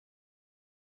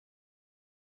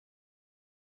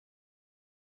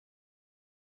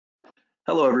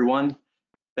Hello, everyone.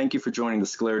 Thank you for joining the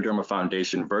Scleroderma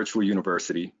Foundation Virtual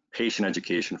University Patient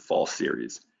Education Fall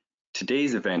Series.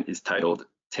 Today's event is titled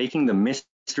Taking the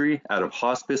Mystery Out of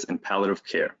Hospice and Palliative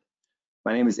Care.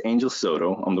 My name is Angel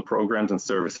Soto. I'm the Programs and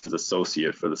Services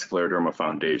Associate for the Scleroderma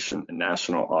Foundation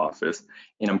National Office,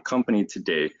 and I'm accompanied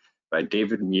today by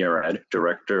David Murad,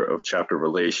 Director of Chapter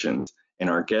Relations, and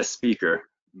our guest speaker,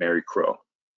 Mary Crowe.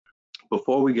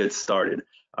 Before we get started,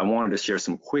 I wanted to share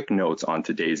some quick notes on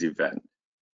today's event.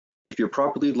 If you're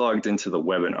properly logged into the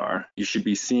webinar, you should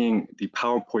be seeing the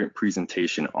PowerPoint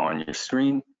presentation on your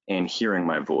screen and hearing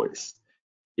my voice.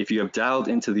 If you have dialed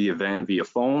into the event via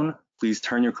phone, please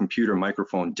turn your computer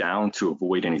microphone down to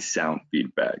avoid any sound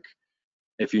feedback.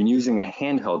 If you're using a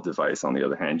handheld device, on the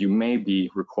other hand, you may be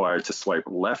required to swipe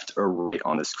left or right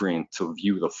on the screen to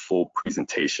view the full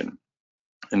presentation.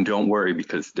 And don't worry,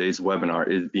 because today's webinar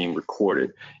is being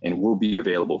recorded and will be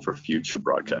available for future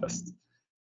broadcasts.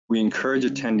 We encourage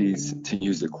attendees to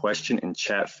use the question and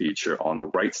chat feature on the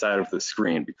right side of the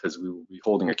screen because we will be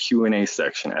holding a Q&A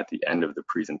section at the end of the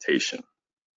presentation.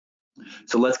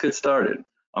 So let's get started.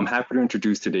 I'm happy to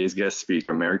introduce today's guest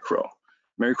speaker, Mary Crowe.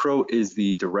 Mary Crowe is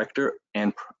the Director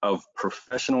of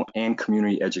Professional and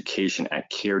Community Education at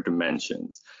Care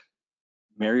Dimensions.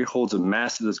 Mary holds a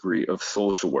master's degree of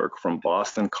social work from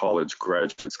Boston College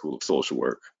Graduate School of Social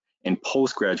Work and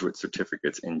postgraduate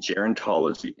certificates in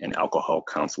gerontology and alcohol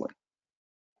counseling.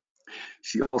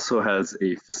 She also has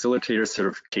a facilitator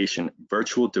certification,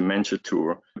 virtual dementia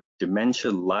tour, dementia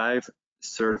live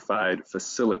certified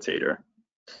facilitator,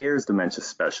 cares dementia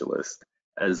specialist,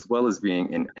 as well as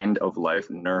being an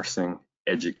end-of-life nursing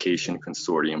education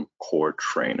consortium core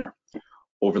trainer.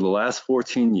 Over the last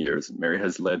 14 years, Mary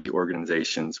has led the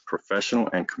organization's professional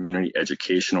and community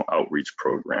educational outreach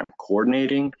program,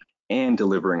 coordinating and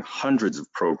delivering hundreds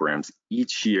of programs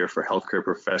each year for healthcare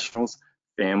professionals,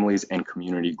 families, and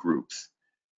community groups.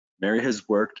 Mary has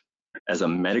worked as a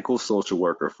medical social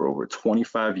worker for over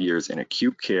 25 years in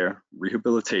acute care,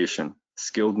 rehabilitation,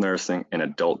 skilled nursing, and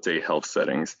adult day health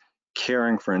settings,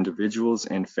 caring for individuals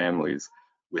and families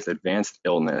with advanced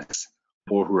illness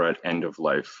or who are at end of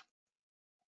life.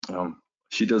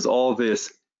 She does all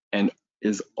this and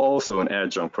is also an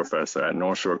adjunct professor at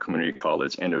North Shore Community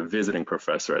College and a visiting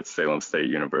professor at Salem State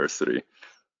University.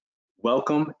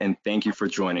 Welcome and thank you for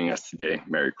joining us today,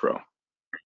 Mary Crowe.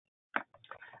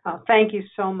 Thank you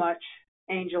so much,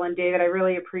 Angel and David. I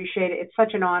really appreciate it. It's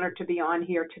such an honor to be on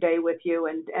here today with you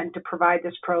and to provide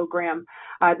this program.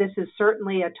 This is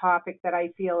certainly a topic that I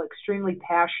feel extremely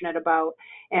passionate about,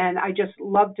 and I just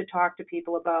love to talk to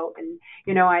people about. And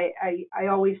you know, I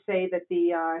always say that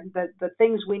the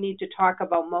things we need to talk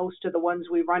about most are the ones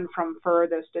we run from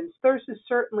furthest. And this is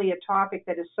certainly a topic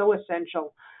that is so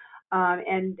essential.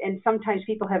 And sometimes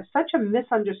people have such a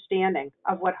misunderstanding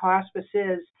of what hospice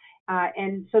is.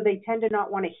 And so they tend to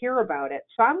not want to hear about it.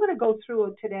 So I'm going to go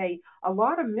through today a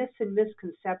lot of myths and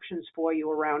misconceptions for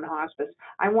you around hospice.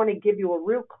 I want to give you a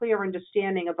real clear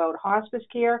understanding about hospice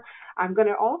care. I'm going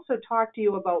to also talk to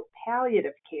you about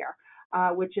palliative care,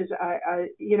 which is,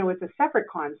 it's a separate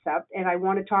concept, and I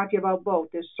want to talk to you about both.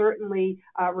 There's certainly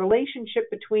a relationship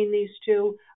between these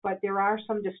two, but there are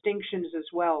some distinctions as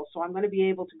well. So I'm going to be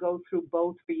able to go through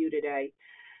both for you today.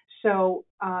 So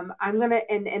I'm going to,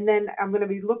 and then I'm going to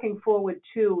be looking forward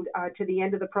to the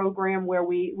end of the program where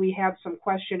we have some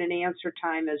question and answer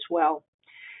time as well.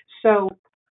 So,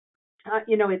 I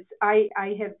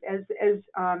have, as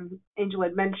Angel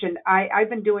had mentioned, I've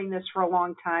been doing this for a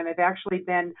long time. I've actually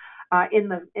been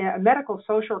in a medical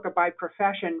social worker by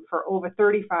profession for over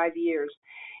 35 years.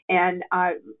 And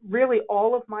really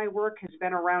all of my work has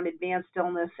been around advanced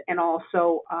illness and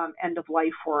also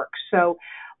end-of-life work. So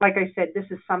like I said, this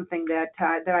is something that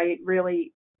I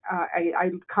really,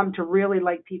 I come to really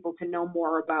like people to know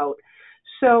more about.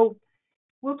 So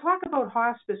we'll talk about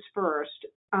hospice first.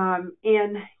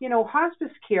 And,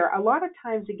 hospice care, a lot of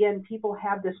times, again, people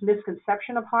have this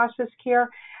misconception of hospice care.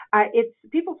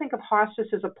 People think of hospice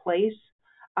as a place.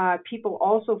 People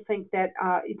also think that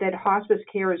hospice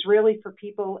care is really for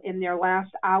people in their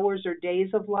last hours or days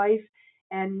of life,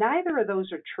 and neither of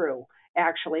those are true,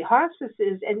 actually. Hospice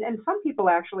is, and some people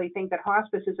actually think that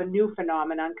hospice is a new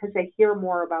phenomenon because they hear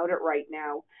more about it right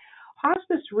now.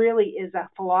 Hospice really is a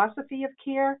philosophy of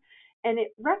care, and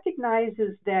it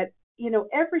recognizes that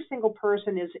every single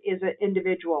person is an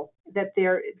individual, that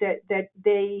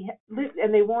they live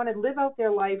and they want to live out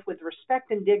their life with respect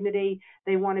and dignity.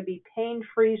 They want to be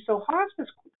pain-free. So hospice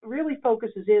really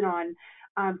focuses in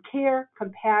on care,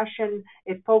 compassion.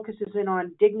 It focuses in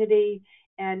on dignity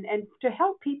and to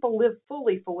help people live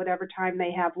fully for whatever time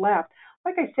they have left.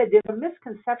 like I said, there's a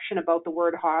misconception about the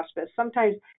word hospice.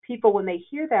 Sometimes people, when they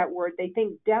hear that word, they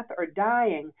think death or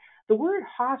dying. The word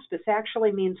hospice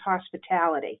actually means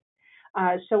hospitality.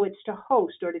 So it's to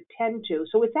host or to tend to.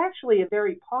 So it's actually a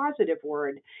very positive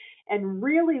word. And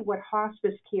really what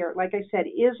hospice care, like I said,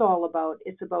 is all about,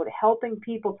 it's about helping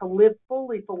people to live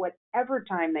fully for whatever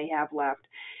time they have left.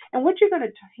 And what you're going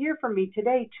to hear from me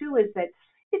today, too, is that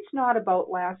it's not about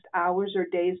last hours or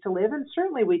days to live, and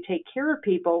certainly we take care of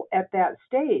people at that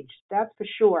stage, that's for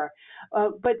sure.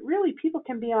 But really, people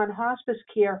can be on hospice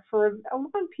care for a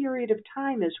long period of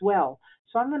time as well.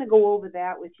 So I'm going to go over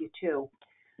that with you, too.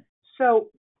 So,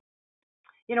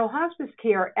 hospice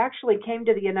care actually came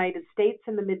to the United States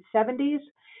in the mid-70s.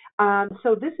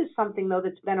 So this is something, though,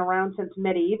 that's been around since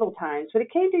medieval times, but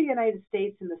it came to the United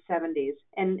States in the 70s.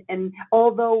 And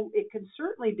although it can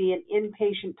certainly be an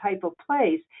inpatient type of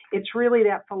place, it's really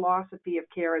that philosophy of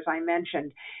care, as I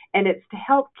mentioned. And it's to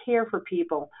help care for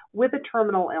people with a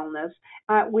terminal illness,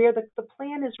 where the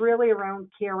plan is really around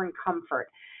care and comfort.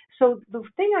 So the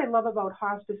thing I love about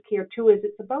hospice care, too, is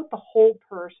it's about the whole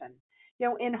person.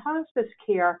 In hospice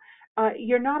care,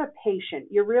 you're not a patient.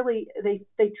 You're really,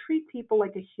 they treat people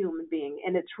like a human being,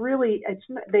 and it's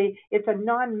a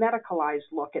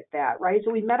non-medicalized look at that, right? So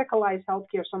we medicalize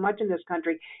healthcare so much in this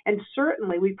country, and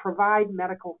certainly we provide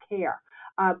medical care.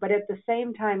 But at the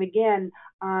same time, again,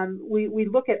 we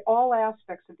look at all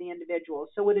aspects of the individual.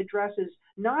 So it addresses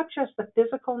not just the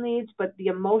physical needs, but the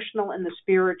emotional and the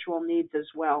spiritual needs as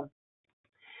well.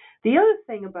 The other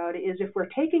thing about it is if we're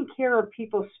taking care of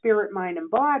people's spirit, mind,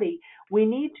 and body, we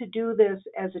need to do this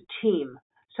as a team.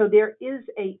 So there is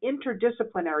an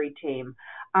interdisciplinary team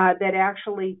that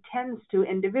actually tends to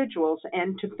individuals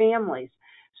and to families.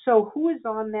 So who is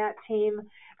on that team?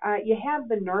 You have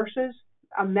the nurses,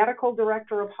 a medical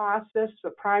director of hospice,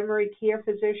 a primary care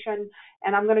physician,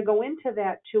 and I'm going to go into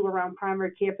that too around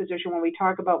primary care physician when we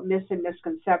talk about myths and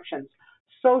misconceptions.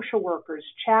 Social workers,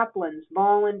 chaplains,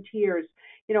 volunteers.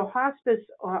 Hospice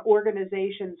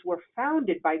organizations were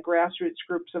founded by grassroots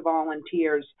groups of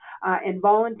volunteers, and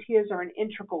volunteers are an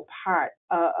integral part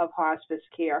of hospice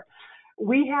care.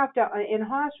 We have to, in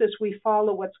hospice, we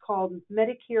follow what's called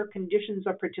Medicare conditions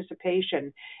of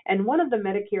participation. And one of the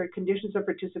Medicare conditions of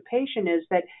participation is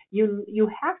that you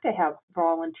have to have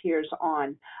volunteers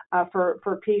on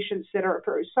for patients that are,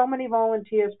 for so many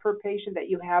volunteers per patient that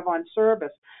you have on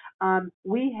service.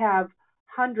 We have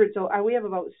hundreds, we have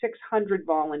about 600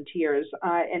 volunteers,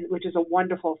 and which is a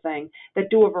wonderful thing, that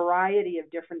do a variety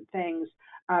of different things,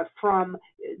 from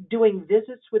doing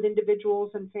visits with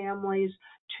individuals and families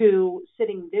to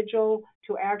sitting vigil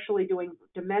to actually doing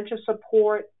dementia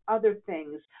support, other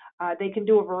things. They can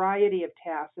do a variety of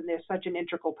tasks, and they're such an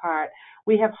integral part.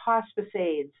 We have hospice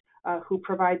aides who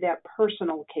provide that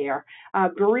personal care.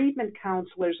 Bereavement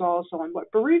counselors also, and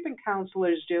what bereavement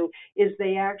counselors do is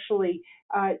they actually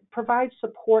provide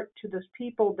support to those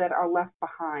people that are left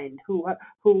behind, who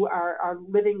are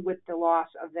living with the loss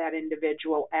of that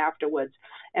individual afterwards.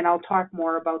 And I'll talk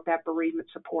more about that bereavement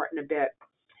support in a bit.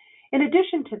 In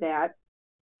addition to that,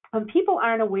 people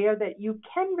aren't aware that you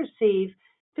can receive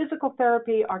physical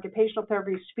therapy, occupational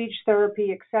therapy, speech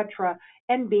therapy, etc.,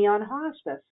 and be on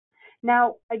hospice.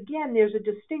 Now, again, there's a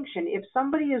distinction. If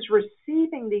somebody is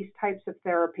receiving these types of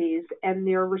therapies and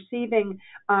they're receiving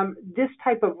this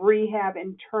type of rehab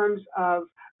in terms of,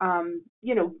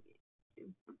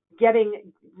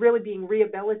 being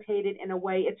rehabilitated in a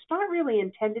way, it's not really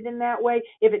intended in that way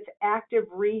if it's active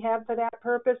rehab for that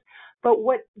purpose. But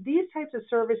what these types of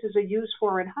services are used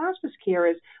for in hospice care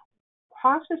is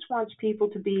hospice wants people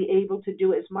to be able to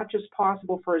do as much as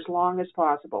possible for as long as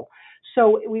possible.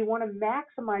 So we want to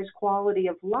maximize quality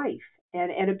of life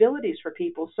and abilities for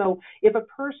people. So if a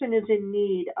person is in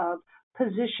need of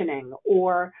positioning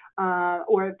or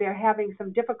if they're having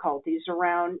some difficulties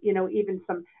around, even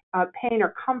some pain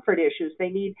or comfort issues, they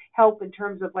need help in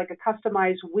terms of like a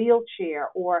customized wheelchair,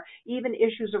 or even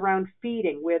issues around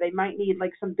feeding where they might need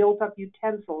like some built up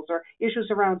utensils, or issues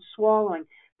around swallowing.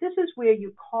 This is where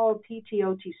you call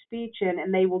PTOT speech in,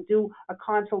 and they will do a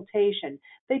consultation.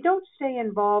 They don't stay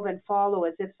involved and follow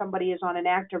as if somebody is on an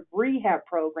active rehab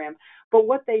program, but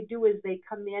what they do is they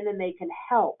come in and they can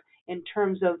help in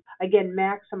terms of, again,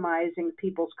 maximizing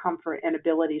people's comfort and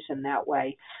abilities in that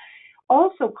way.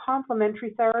 Also,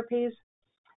 complementary therapies.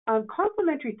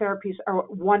 Complementary therapies are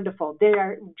wonderful. They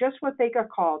are just what they are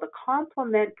called, a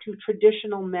complement to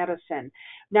traditional medicine.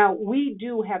 Now, we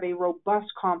do have a robust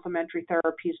complementary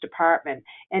therapies department,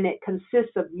 and it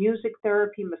consists of music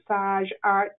therapy, massage,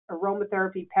 art,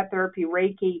 aromatherapy, pet therapy,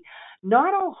 Reiki.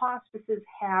 Not all hospices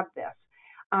have this.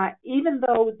 even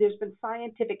though there's been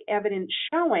scientific evidence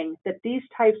showing that these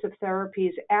types of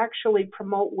therapies actually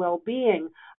promote well-being,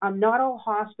 not all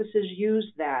hospices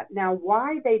use that. Now,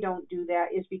 why they don't do that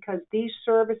is because these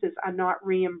services are not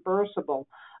reimbursable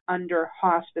under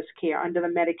hospice care, under the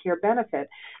Medicare benefit.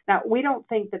 Now, we don't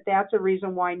think that that's a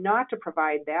reason why not to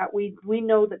provide that. We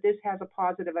know that this has a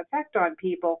positive effect on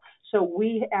people, so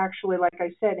we actually, like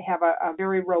I said, have a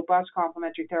very robust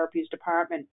complementary therapies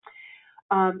department.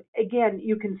 Again,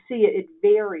 you can see it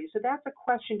varies. So that's a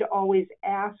question to always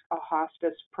ask a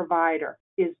hospice provider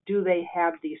is, do they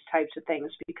have these types of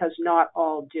things? Because not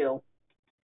all do.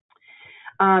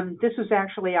 This was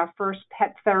actually our first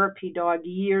pet therapy dog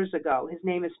years ago. His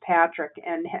name is Patrick,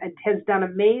 and has done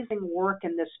amazing work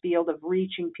in this field of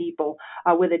reaching people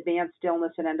with advanced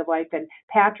illness and end of life. And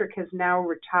Patrick has now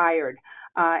retired,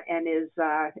 and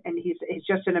he's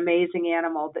just an amazing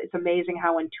animal. It's amazing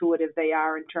how intuitive they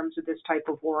are in terms of this type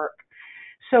of work.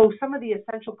 So some of the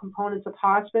essential components of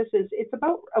hospice is it's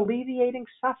about alleviating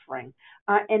suffering,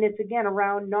 and it's again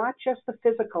around not just the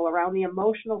physical, around the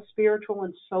emotional, spiritual,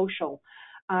 and social.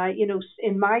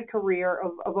 In my career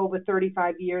of over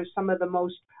 35 years, some of the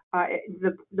most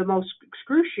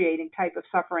excruciating type of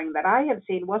suffering that I have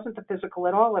seen wasn't the physical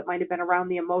at all. It might have been around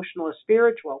the emotional or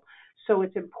spiritual. So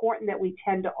it's important that we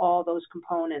tend to all those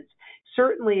components.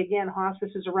 Certainly, again,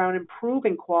 hospice is around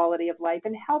improving quality of life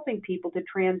and helping people to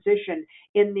transition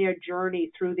in their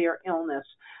journey through their illness.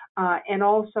 And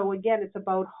also, again, it's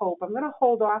about hope. I'm going to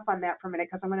hold off on that for a minute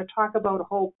because I'm going to talk about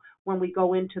hope when we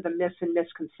go into the myths and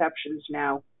misconceptions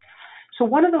now. So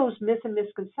one of those myths and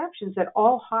misconceptions that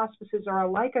all hospices are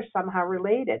alike are somehow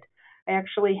related. I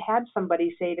actually had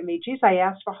somebody say to me, geez, I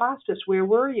asked for hospice, where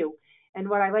were you? And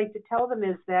what I like to tell them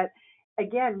is that,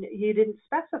 again, you didn't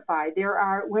specify.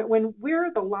 When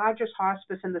we're the largest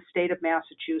hospice in the state of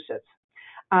Massachusetts,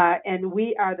 and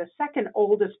we are the second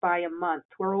oldest by a month.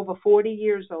 We're over 40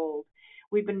 years old.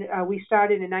 We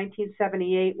started in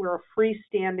 1978. We're a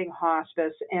freestanding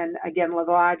hospice, and again, the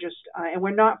largest, and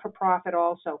we're not for profit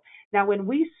also. Now, when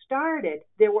we started,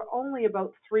 there were only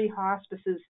about 3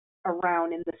 hospices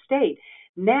around in the state.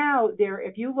 Now,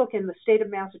 if you look in the state of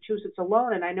Massachusetts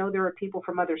alone, and I know there are people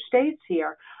from other states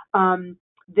here,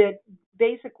 that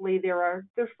basically there's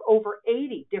over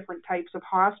 80 different types of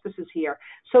hospices here.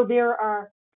 So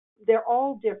they're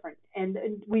all different. And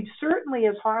we certainly,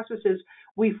 as hospices,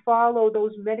 we follow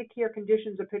those Medicare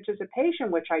conditions of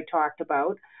participation, which I talked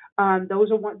about. Those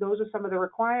are some of the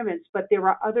requirements, but there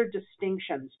are other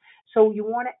distinctions. So you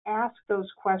want to ask those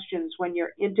questions when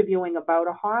you're interviewing about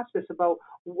a hospice, about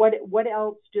what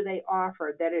else do they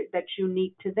offer that's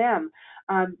unique to them.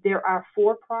 There are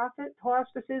for-profit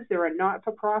hospices. There are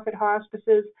not-for-profit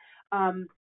hospices.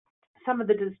 Some of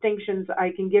the distinctions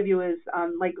I can give you is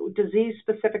like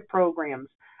disease-specific programs.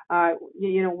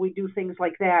 We do things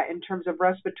like that in terms of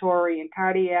respiratory and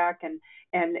cardiac and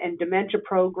dementia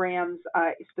programs,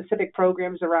 specific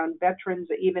programs around veterans,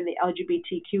 even the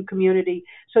LGBTQ community.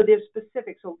 So there's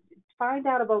specific. So find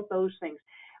out about those things.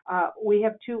 We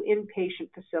have 2 inpatient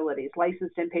facilities,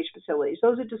 licensed inpatient facilities.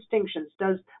 Those are distinctions.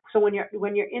 So when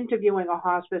you're interviewing a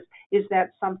hospice, is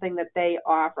that something that they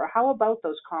offer? How about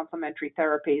those complementary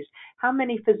therapies? How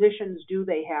many physicians do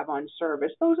they have on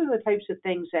service? Those are the types of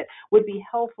things that would be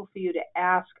helpful for you to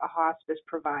ask a hospice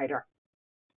provider.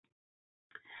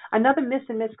 Another myth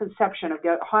and misconception of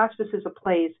hospice as a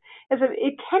place is that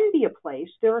it can be a place.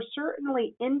 There are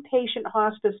certainly inpatient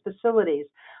hospice facilities,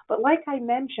 but like I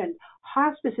mentioned,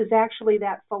 hospice is actually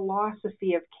that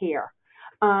philosophy of care.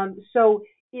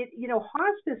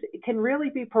 Hospice can really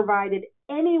be provided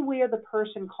anywhere the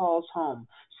person calls home.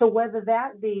 So whether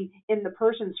that be in the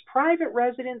person's private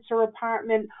residence or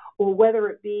apartment, or whether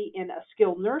it be in a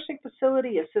skilled nursing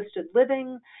facility, assisted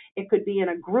living, it could be in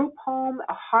a group home,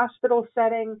 a hospital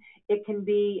setting, it can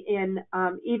be in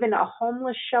even a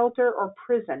homeless shelter or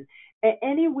prison,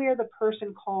 anywhere the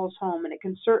person calls home, and it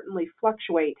can certainly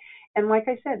fluctuate. And like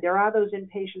I said, there are those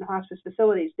inpatient hospice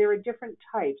facilities. There are different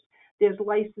types. There's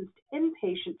licensed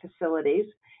inpatient facilities,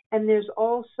 and there's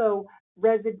also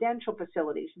residential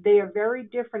facilities. They are very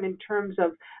different in terms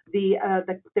of the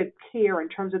care, in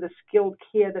terms of the skilled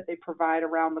care that they provide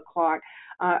around the clock.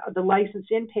 The licensed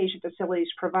inpatient facilities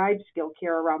provide skilled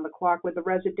care around the clock, where the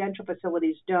residential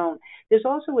facilities don't. There's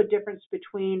also a difference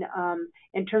between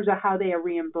in terms of how they are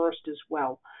reimbursed as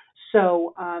well.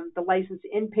 So the licensed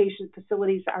inpatient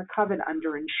facilities are covered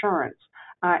under insurance.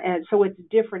 And so it's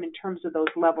different in terms of those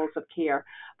levels of care.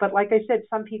 But like I said,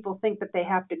 some people think that they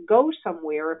have to go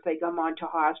somewhere if they come onto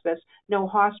hospice. No,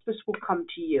 hospice will come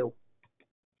to you.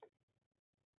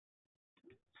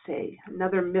 see,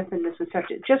 another myth and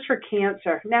misconception, just for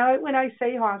cancer. Now, when I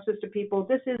say hospice to people,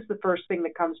 this is the first thing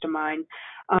that comes to mind,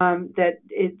 that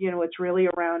it's really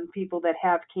around people that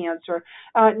have cancer.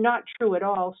 Not true at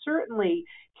all. Certainly,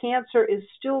 cancer is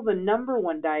still the number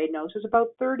one diagnosis. About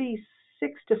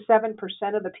 36 to 7%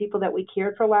 of the people that we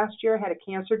cared for last year had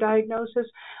a cancer diagnosis,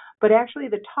 but actually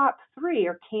the top three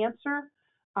are cancer,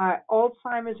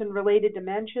 Alzheimer's and related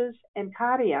dementias, and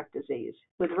cardiac disease,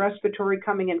 with respiratory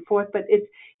coming in fourth. But it's,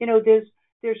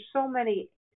 there's so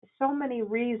many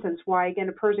reasons why, again,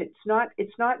 a person,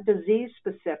 it's not disease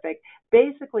specific.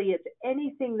 Basically, it's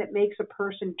anything that makes a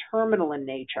person terminal in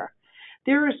nature.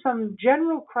 There are some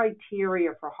general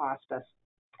criteria for hospice.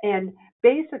 And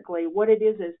basically what it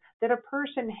is that a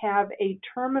person have a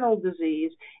terminal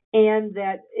disease, and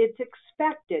that it's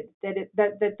expected that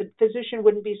the physician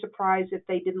wouldn't be surprised if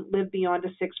they didn't live beyond a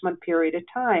 6-month period of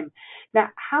time. Now,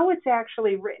 how it's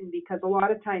actually written, because a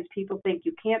lot of times people think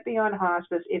you can't be on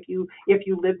hospice if you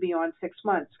live beyond 6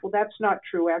 months. Well, that's not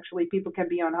true. Actually, people can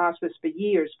be on hospice for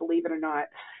years, believe it or not.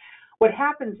 What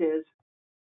happens is,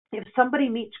 if somebody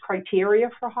meets criteria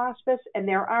for hospice, and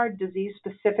there are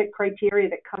disease-specific criteria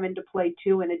that come into play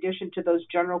too, in addition to those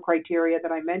general criteria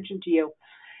that I mentioned to you,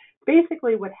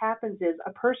 basically what happens is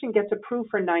a person gets approved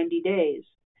for 90 days.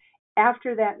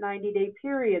 After that 90-day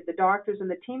period, the doctors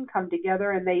and the team come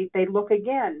together and they look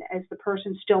again as the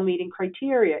person's still meeting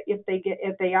criteria. If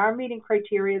they are meeting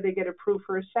criteria, they get approved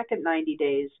for a second 90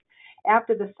 days.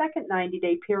 After the second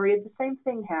 90-day period, the same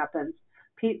thing happens.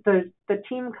 The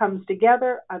team comes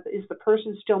together. Is the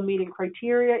person still meeting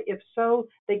criteria? If so,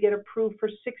 they get approved for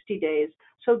 60 days.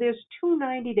 So there's 2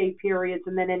 90-day periods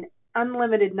and then an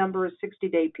unlimited number of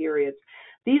 60-day periods.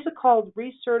 These are called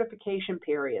recertification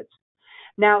periods.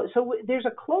 Now, so there's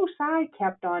a close eye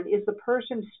kept on, is the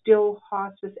person still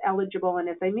hospice eligible, and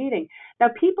if they're meeting. Now,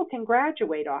 people can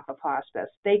graduate off of hospice.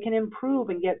 They can improve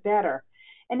and get better.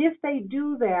 And if they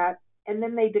do that, and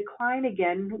then they decline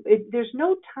again, there's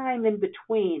no time in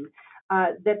between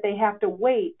that they have to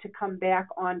wait to come back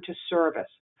onto service.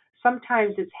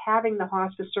 Sometimes it's having the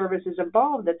hospice services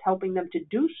involved that's helping them to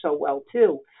do so well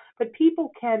too. But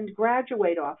people can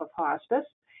graduate off of hospice.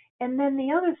 And then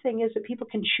the other thing is that people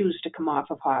can choose to come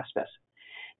off of hospice.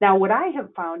 Now, what I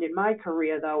have found in my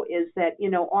career, though, is that,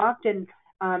 often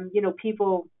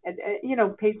people,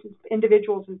 patients,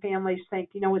 individuals and families think,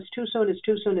 it's too soon, it's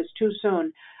too soon, it's too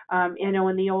soon.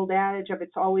 And the old adage of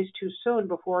it's always too soon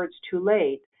before it's too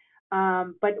late.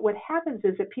 But what happens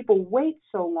is that people wait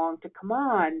so long to come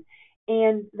on,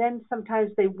 and then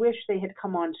sometimes they wish they had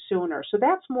come on sooner. So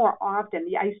that's more often.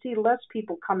 I see less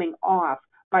people coming off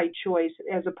by choice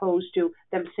as opposed to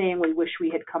them saying we wish we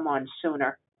had come on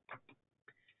sooner.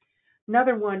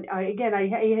 Another one, again, I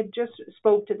had just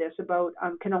spoke to this about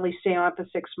can only stay on for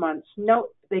 6 months. No,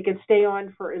 they can stay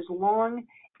on for as long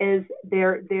as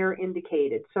they're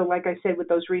indicated. So like I said, with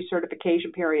those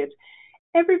recertification periods,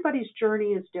 everybody's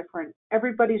journey is different.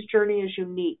 Everybody's journey is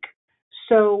unique.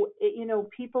 So,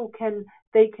 people can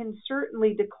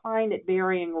certainly decline at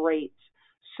varying rates.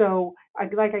 So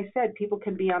like I said, people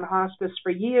can be on hospice for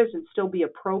years and still be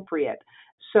appropriate.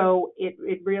 So it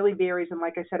really varies. And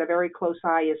like I said, a very close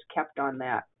eye is kept on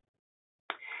that.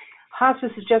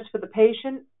 Hospice is just for the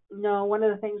patient. No, one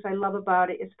of the things I love about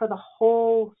it is for the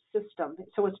whole system.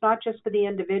 So it's not just for the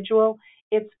individual,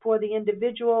 it's for the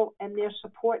individual and their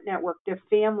support network, their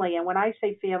family. And when I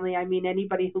say family, I mean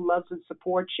anybody who loves and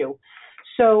supports you.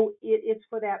 So it's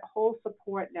for that whole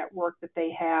support network that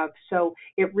they have. So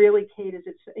it really caters.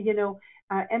 It's,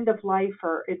 end of life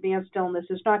or advanced illness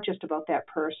is not just about that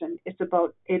person.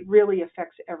 It really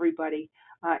affects everybody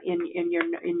in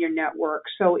your network.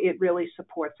 So it really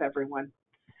supports everyone.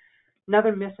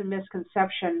 Another myth and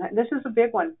misconception, this is a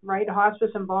big one, right?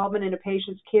 Hospice involvement in a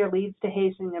patient's care leads to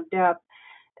hastening of death.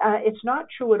 It's not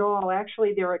true at all.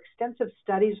 Actually, there are extensive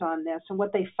studies on this, and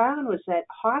what they found was that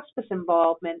hospice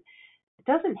involvement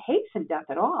doesn't hasten death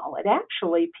at all. It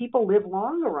actually, people live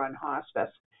longer on hospice.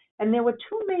 And there were 2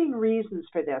 main reasons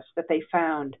for this that they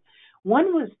found.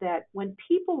 One was that when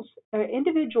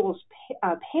individuals'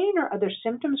 pain or other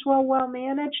symptoms were well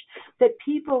managed, that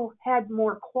people had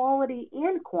more quality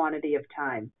and quantity of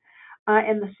time.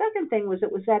 And the second thing was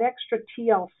it was that extra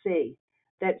TLC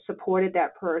that supported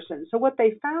that person. So what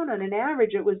they found on an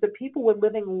average, it was that people were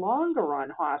living longer on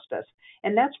hospice.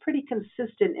 And that's pretty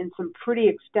consistent in some pretty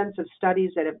extensive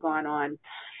studies that have gone on.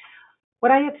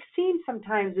 What I have seen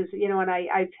sometimes is, and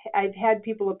I've had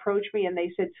people approach me and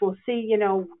they said, well, see,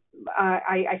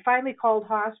 I finally called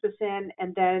hospice in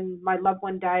and then my loved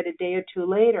one died a day or 2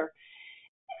 later.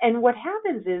 And what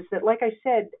happens is that, like I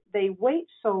said, they wait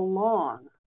so long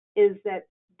is that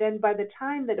then by the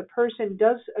time that a person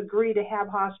does agree to have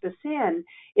hospice in,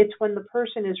 it's when the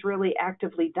person is really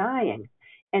actively dying.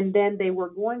 And then they were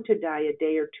going to die a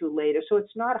day or two later. So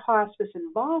it's not hospice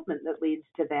involvement that leads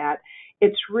to that.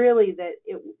 It's really that,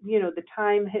 the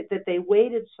time that they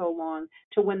waited so long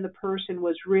to when the person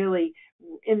was really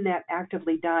in that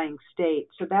actively dying state.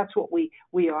 So that's what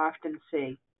we often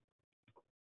see.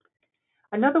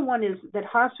 Another one is that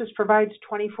hospice provides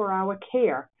 24-hour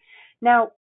care.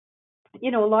 Now,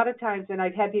 a lot of times, and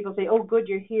I've had people say, oh, good,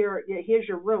 you're here, here's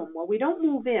your room. Well, we don't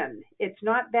move in. It's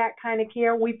not that kind of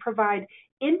care. We provide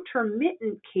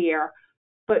intermittent care,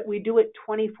 but we do it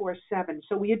 24/7.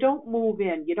 So you don't move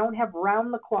in. You don't have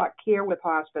round-the-clock care with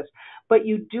hospice, but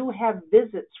you do have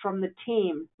visits from the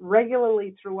team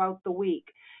regularly throughout the week.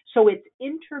 So it's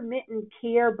intermittent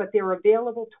care, but they're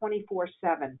available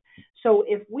 24/7. So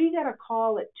if we get a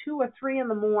call at 2 or 3 in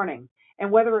the morning,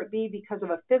 and whether it be because of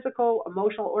a physical,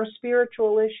 emotional, or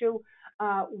spiritual issue,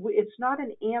 it's not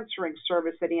an answering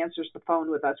service that answers the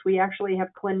phone with us. We actually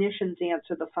have clinicians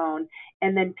answer the phone,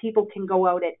 and then people can go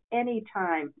out at any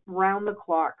time, round the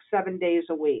clock, 7 days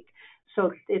a week.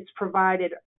 So it's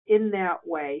provided in that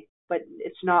way, but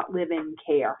it's not live-in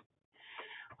care.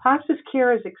 Hospice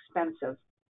care is expensive.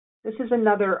 This is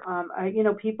another, I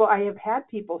have had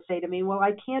people say to me, well,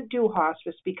 I can't do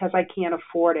hospice because I can't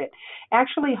afford it.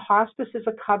 Actually, hospice is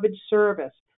a covered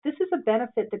service. This is a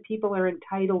benefit that people are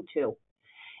entitled to.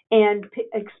 And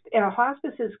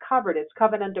hospice is covered. It's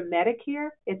covered under Medicare.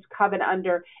 It's covered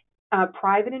under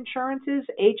private insurances,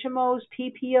 HMOs,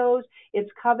 PPOs. It's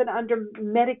covered under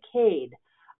Medicaid.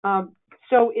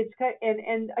 So it's,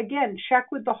 and again,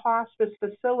 check with the hospice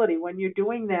facility when you're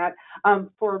doing that.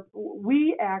 For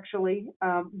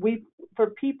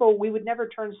people, we would never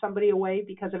turn somebody away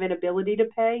because of inability to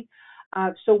pay.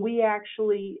 So we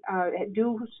actually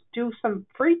do some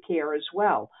free care as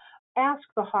well. Ask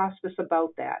the hospice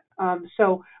about that.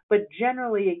 But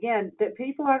generally, again, that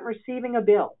people aren't receiving a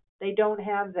bill. They don't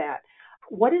have that.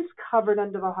 What is covered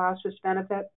under the hospice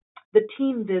benefit? The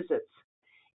team visits,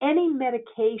 any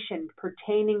medication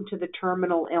pertaining to the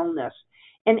terminal illness,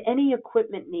 and any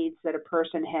equipment needs that a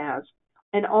person has,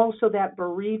 and also that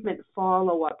bereavement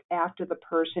follow-up after the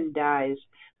person dies.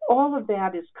 All of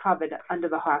that is covered under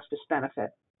the hospice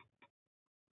benefit.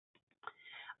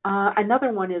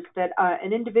 Another one is that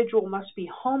an individual must be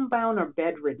homebound or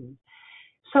bedridden.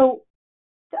 So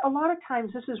a lot of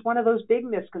times this is one of those big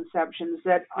misconceptions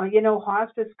that,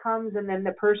 hospice comes and then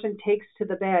the person takes to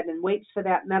the bed and waits for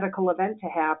that medical event to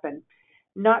happen.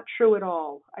 Not true at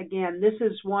all. Again, this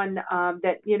is one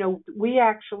that, we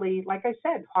actually, like I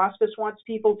said, hospice wants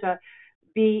people to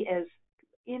be as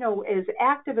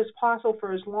active as possible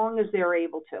for as long as they're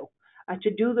able to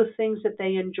do the things that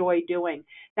they enjoy doing.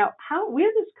 Now,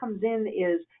 where this comes in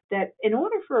is that in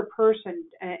order for a person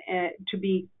to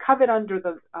be covered under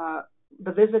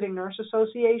the Visiting Nurse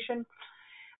Association,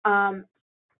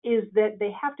 is that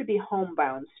they have to be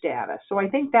homebound status. So I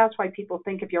think that's why people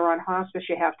think if you're on hospice,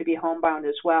 you have to be homebound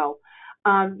as well.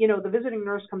 The visiting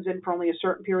nurse comes in for only a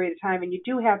certain period of time, and you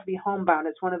do have to be homebound.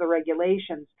 It's one of the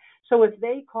regulations. So if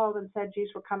they called and said, geez,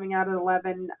 we're coming out at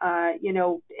 11,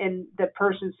 and the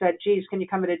person said, geez, can you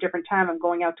come at a different time? I'm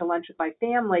going out to lunch with my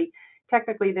family.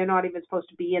 Technically, they're not even supposed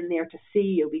to be in there to see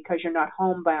you because you're not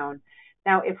homebound.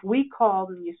 Now, if we called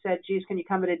and you said, geez, can you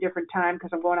come at a different time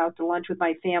because I'm going out to lunch with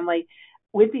my family,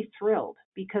 we'd be thrilled,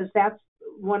 because that's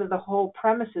one of the whole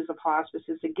premises of hospice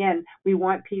is, again, we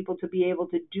want people to be able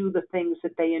to do the things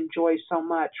that they enjoy so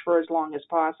much for as long as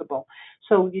possible.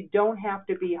 So you don't have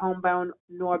to be homebound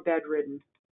nor bedridden.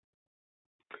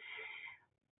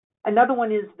 Another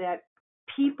one is that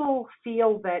people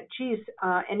feel that, geez,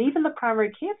 and even the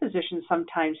primary care physicians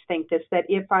sometimes think this, that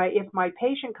if my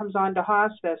patient comes on to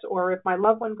hospice, or if my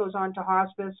loved one goes on to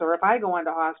hospice, or if I go on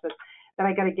to hospice, that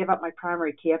I got to give up my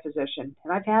primary care physician.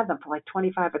 And I've had them for like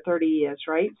 25 or 30 years,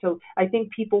 right? So I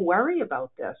think people worry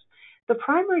about this. The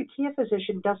primary care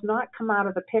physician does not come out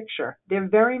of the picture. They're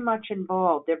very much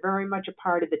involved. They're very much a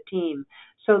part of the team.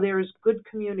 So there's good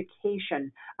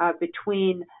communication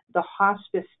between the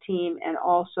hospice team and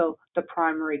also the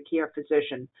primary care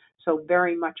physician. So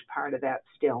very much a part of that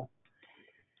still.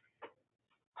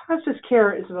 Hospice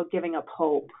care is about giving up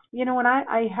hope. And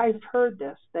I've heard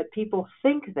this, that people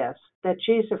think this, that,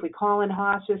 geez, if we call in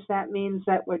hospice, that means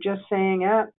that we're just saying,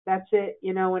 that's it,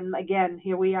 and again,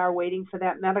 here we are waiting for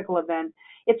that medical event.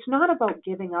 It's not about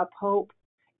giving up hope.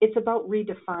 It's about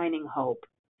redefining hope.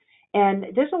 And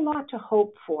there's a lot to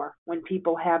hope for when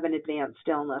people have an advanced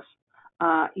illness,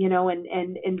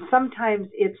 and sometimes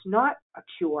it's not a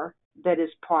cure that is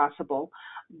possible.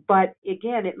 But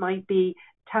again, it might be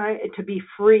time to be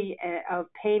free of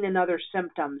pain and other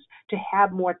symptoms, to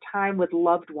have more time with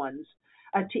loved ones,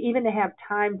 to even to have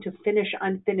time to finish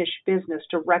unfinished business,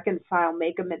 to reconcile,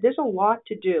 make amends. There's a lot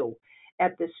to do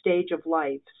at this stage of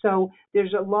life. So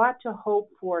there's a lot to hope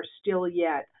for still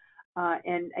yet.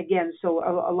 And again, so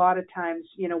a lot of times,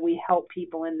 we help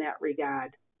people in that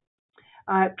regard.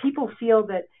 People feel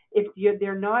that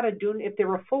if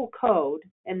they're a full code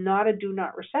and not a do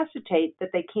not resuscitate, that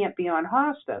they can't be on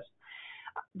hospice.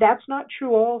 That's not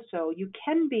true also. You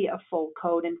can be a full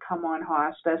code and come on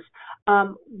hospice.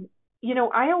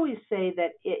 I always say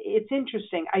that it's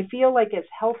interesting. I feel like as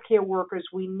healthcare workers,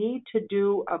 we need to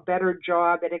do a better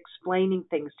job at explaining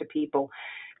things to people,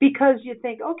 because you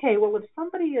think, okay, well, if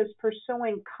somebody is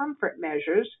pursuing comfort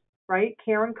measures, right,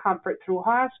 care and comfort through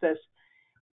hospice,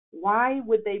 why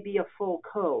would they be a full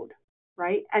code,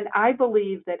 right? And I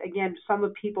believe that, again, some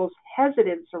of people's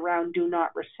hesitance around do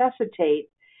not resuscitate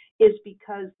is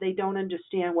because they don't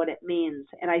understand what it means.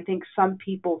 And I think some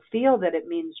people feel that it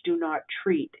means do not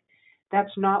treat.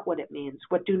 That's not what it means.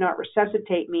 What do not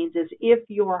resuscitate means is if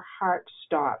your heart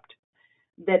stopped,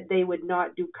 that they would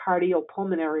not do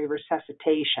cardiopulmonary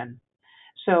resuscitation.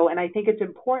 So, and I think it's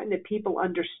important that people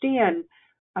understand,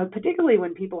 particularly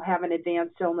when people have an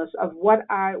advanced illness, of what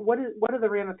are the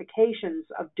ramifications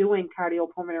of doing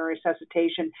cardiopulmonary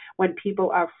resuscitation when people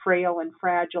are frail and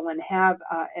fragile and have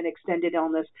an extended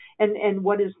illness, and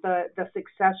what is the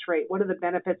success rate, what are the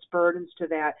benefits, burdens to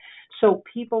that. So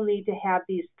people need to have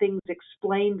these things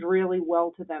explained really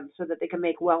well to them so that they can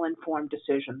make well-informed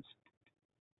decisions.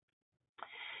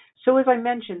 So as I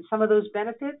mentioned, some of those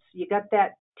benefits, you got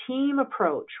that team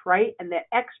approach, right, and the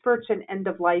experts in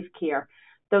end-of-life care.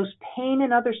 Those pain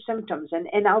and other symptoms.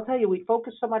 And I'll tell you, we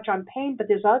focus so much on pain, but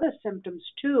there's other symptoms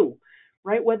too,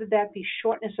 right? Whether that be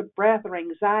shortness of breath or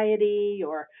anxiety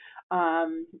or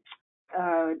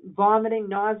vomiting,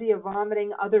 nausea,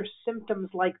 vomiting, other symptoms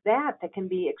like that can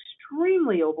be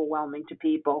extremely overwhelming to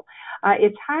people.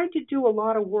 It's hard to do a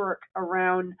lot of work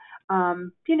around,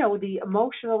 the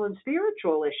emotional and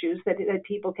spiritual issues that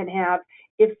people can have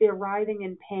if they're writhing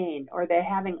in pain or they're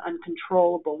having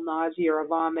uncontrollable nausea or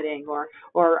vomiting or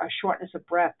a shortness of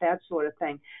breath, that sort of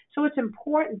thing. So it's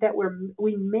important that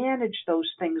we manage those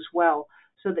things well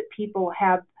so that people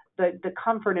have the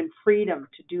comfort and freedom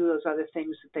to do those other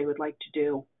things that they would like to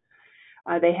do.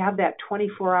 They have that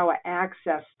 24-hour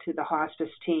access to the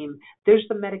hospice team. There's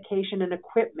the medication and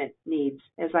equipment needs,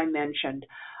 as I mentioned,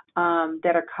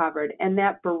 that are covered, and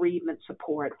that bereavement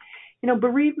support.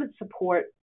 Bereavement support,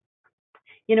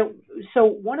 so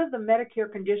one of the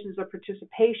Medicare conditions of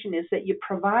participation is that you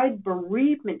provide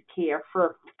bereavement care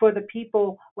for the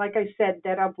people, like I said,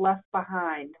 that are left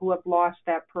behind, who have lost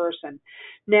that person.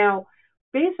 Now,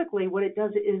 basically what it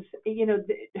does is,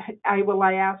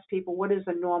 I ask people, what is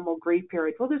a normal grief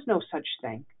period? Well, there's no such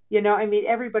thing.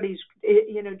 Everybody's,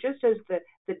 just as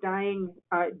the dying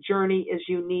journey is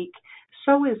unique,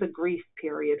 so is a grief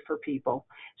period for people.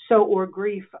 Or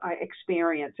grief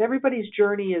experience. Everybody's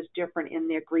journey is different in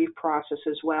their grief process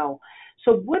as well.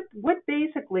 So what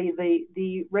basically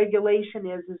the regulation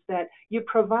is that you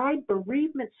provide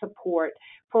bereavement support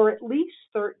for at least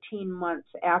 13 months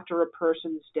after a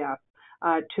person's death.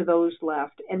 To those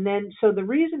left. And then, so the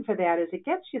reason for that is it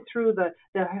gets you through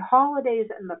the holidays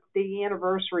and the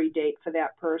anniversary date for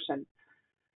that person.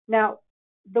 Now,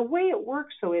 the way it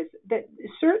works, though, is that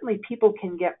certainly people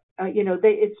can get,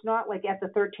 it's not like at the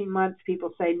 13 months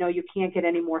people say, no, you can't get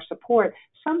any more support.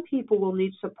 Some people will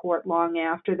need support long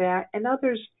after that, and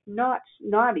others not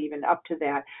even up to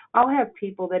that. I'll have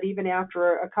people that even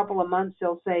after a couple of months,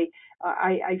 they'll say,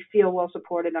 I feel well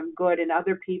supported, I'm good. And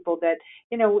other people that,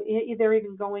 they're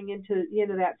even going into,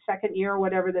 that second year or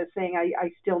whatever, they're saying,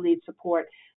 I still need support.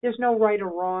 There's no right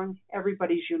or wrong.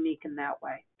 Everybody's unique in that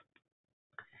way.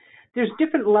 There's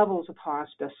different levels of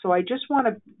hospice, so I just want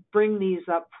to bring these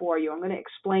up for you. I'm going to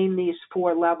explain these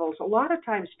 4 levels. A lot of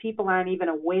times people aren't even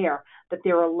aware that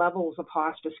there are levels of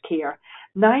hospice care.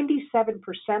 97%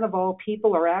 of all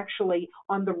people are actually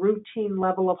on the routine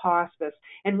level of hospice,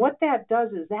 and what that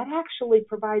does is that actually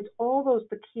provides all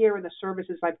the care and the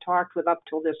services I've talked with up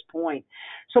till this point.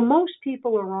 So most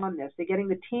people are on this. They're getting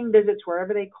the team visits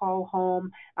wherever they call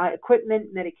home, equipment,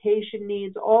 medication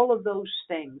needs, all of those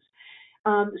things.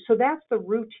 So that's the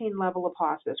routine level of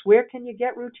hospice. Where can you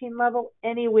get routine level?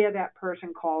 Anywhere that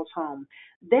person calls home.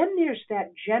 Then there's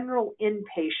that general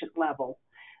inpatient level.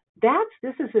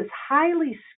 This is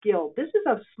highly skilled. This is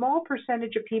a small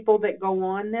percentage of people that go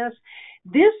on this.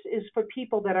 This is for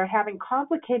people that are having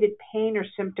complicated pain or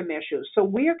symptom issues. So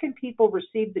where can people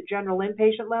receive the general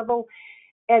inpatient level?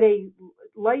 At a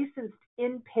licensed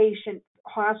inpatient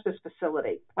hospice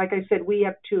facility. Like I said, we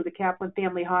have two, the Kaplan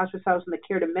Family Hospice House and the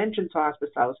Care Dimensions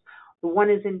Hospice House. The one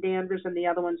is in Danvers and the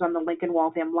other one's on the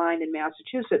Lincoln-Waltham line in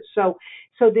Massachusetts. So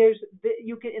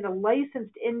you can, in a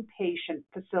licensed inpatient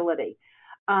facility.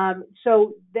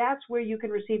 So that's where you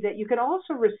can receive that. You can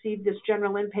also receive this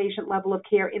general inpatient level of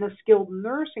care in a skilled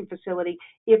nursing facility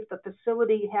if the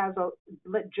facility has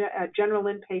a general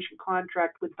inpatient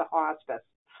contract with the hospice.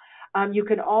 You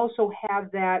can also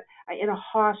have that in a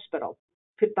hospital.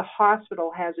 If the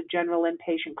hospital has a general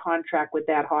inpatient contract with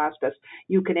that hospice,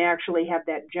 you can actually have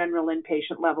that general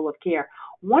inpatient level of care.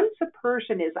 Once a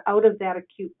person is out of that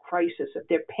acute crisis, if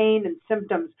their pain and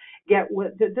symptoms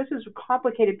this is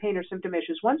complicated pain or symptom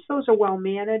issues, once those are well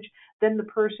managed, then the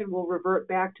person will revert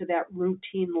back to that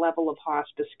routine level of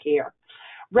hospice care.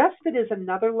 Respite is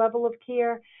another level of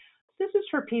care. This is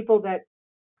for people that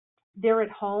they're at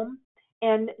home.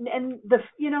 And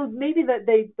maybe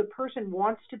the person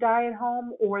wants to die at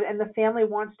home, and the family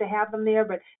wants to have them there,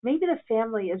 but maybe the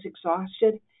family is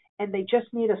exhausted and they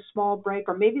just need a small break,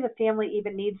 or maybe the family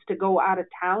even needs to go out of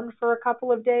town for a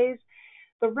couple of days.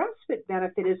 The respite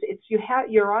benefit is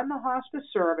you're on the hospice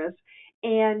service,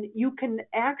 and you can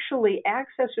actually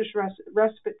access this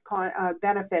respite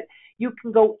benefit. You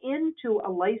can go into a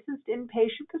licensed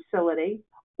inpatient facility,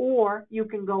 or you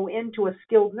can go into a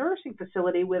skilled nursing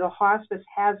facility where the hospice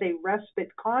has a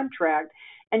respite contract,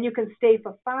 and you can stay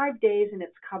for 5 days and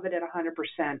it's covered at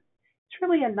 100%. It's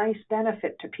really a nice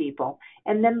benefit to people.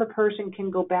 And then the person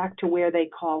can go back to where they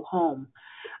call home.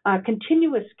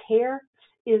 Continuous care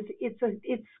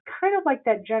it's kind of like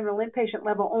that general inpatient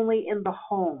level, only in the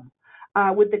home.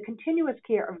 With the continuous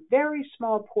care, a very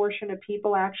small portion of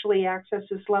people actually access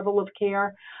this level of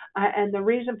care. And the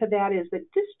reason for that is that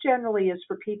this generally is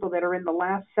for people that are in the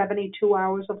last 72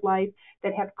 hours of life,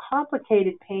 that have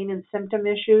complicated pain and symptom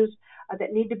issues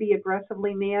that need to be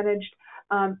aggressively managed.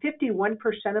 51%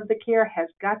 of the care has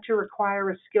got to require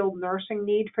a skilled nursing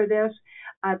need for this.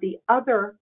 The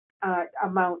other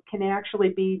amount can actually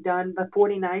be done, the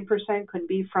 49% can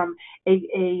be from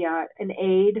an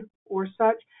aide or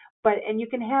such. And you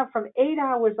can have from 8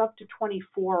 hours up to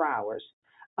 24 hours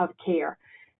of care.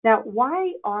 Now,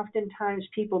 why oftentimes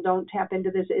people don't tap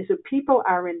into this is if people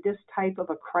are in this type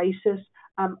of a crisis,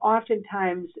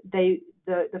 oftentimes the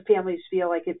families feel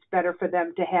like it's better for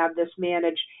them to have this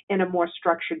managed in a more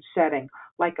structured setting,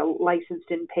 like a licensed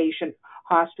inpatient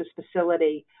hospice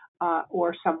facility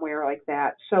or somewhere like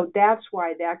that. So that's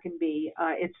why that can be,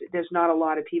 there's not a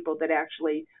lot of people that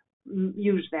actually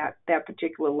use that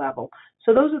particular level.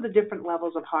 So those are the different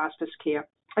levels of hospice care.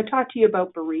 I talked to you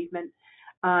about bereavement,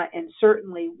 and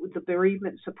certainly with the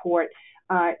bereavement support,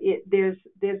 there's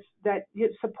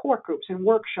support groups and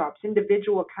workshops,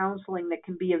 individual counseling that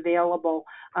can be available.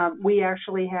 We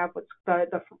actually have what's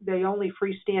the only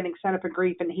freestanding Center for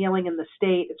Grief and Healing in the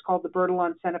state. It's called the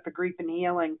Bertillon Center for Grief and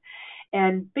Healing.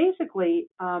 And basically,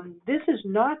 this is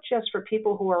not just for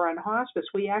people who are on hospice.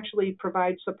 We actually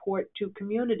provide support to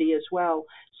community as well.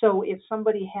 So if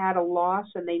somebody had a loss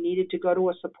and they needed to go to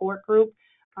a support group,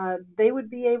 they would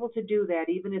be able to do that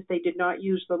even if they did not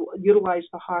utilize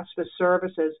the hospice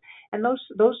services. And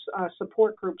those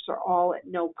support groups are all at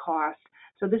no cost.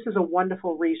 So this is a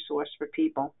wonderful resource for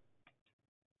people.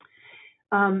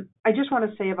 I just want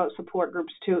to say about support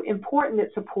groups too. Important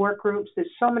that support groups,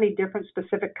 there's so many different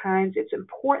specific kinds. It's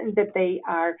important that they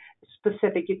are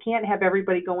specific. You can't have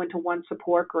everybody go into one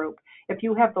support group. If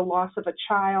you have the loss of a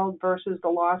child versus the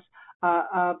loss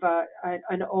of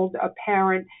a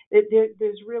parent,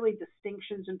 there's really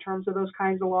distinctions in terms of those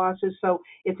kinds of losses. So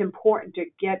it's important to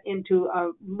get into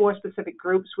more specific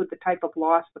groups with the type of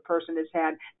loss the person has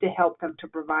had to help them to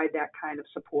provide that kind of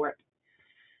support.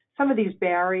 Some of these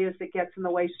barriers that gets in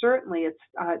the way, certainly it's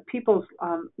people's,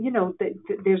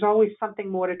 there's always something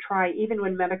more to try. Even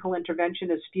when medical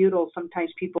intervention is futile,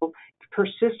 sometimes people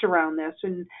persist around this,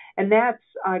 and that's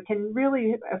can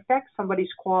really affect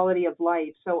somebody's quality of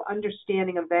life. So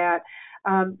understanding of that,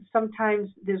 sometimes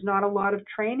there's not a lot of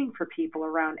training for people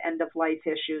around end-of-life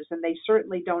issues, and they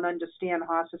certainly don't understand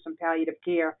hospice and palliative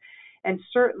care. And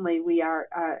certainly we are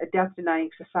a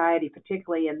death-denying society,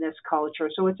 particularly in this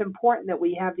culture. So it's important that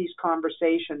we have these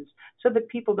conversations so that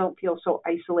people don't feel so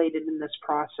isolated in this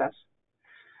process.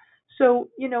 So,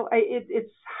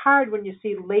 it's hard when you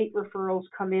see late referrals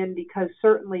come in because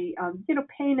certainly,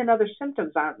 pain and other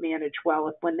symptoms aren't managed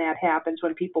well when that happens,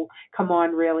 when people come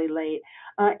on really late.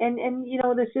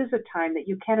 This is a time that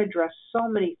you can address so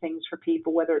many things for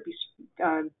people, whether it be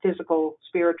physical,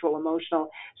 spiritual, emotional.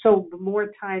 So the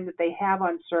more time that they have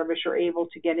on service, you're able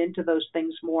to get into those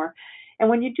things more. And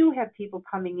when you do have people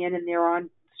coming in and they're on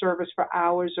service for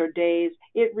hours or days.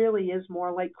 It really is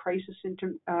more like crisis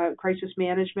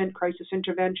management, crisis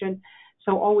intervention.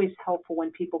 So always helpful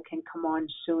when people can come on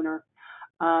sooner.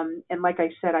 And like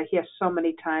I said, I hear so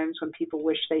many times when people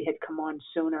wish they had come on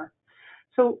sooner.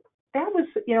 So that was,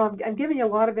 I'm giving you a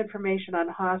lot of information on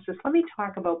hospice. Let me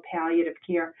talk about palliative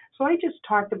care. So I just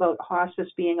talked about hospice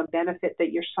being a benefit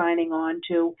that you're signing on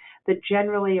to, that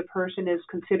generally a person is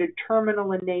considered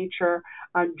terminal in nature,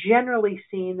 generally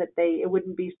seen that they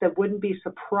wouldn't be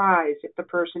surprised if the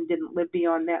person didn't live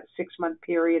beyond that 6-month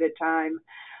period of time.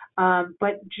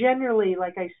 But generally,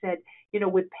 like I said,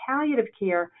 with palliative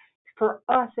care, for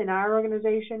us in our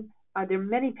organization, there are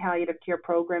many palliative care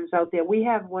programs out there. We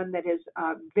have one that is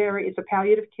it's a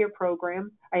palliative care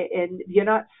program, and you're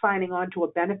not signing on to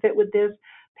a benefit with this.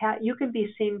 You can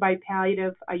be seen by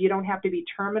palliative. You don't have to be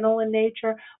terminal in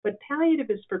nature, but palliative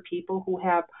is for people who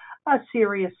have a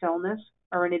serious illness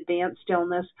or an advanced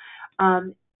illness.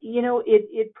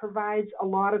 It provides a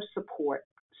lot of support,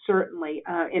 certainly,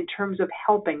 in terms of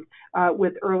helping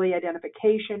with early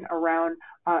identification around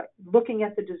looking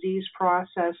at the disease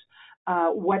process.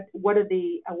 What are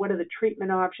the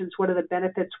treatment options? What are the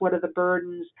benefits? What are the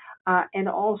burdens? And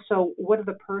also, what are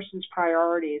the person's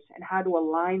priorities and how to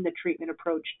align the treatment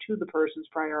approach to the person's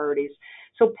priorities?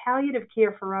 So palliative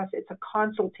care for us, it's a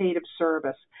consultative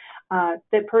service.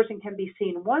 That person can be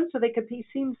seen once, or they could be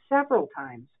seen several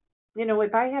times.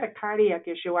 If I had a cardiac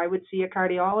issue, I would see a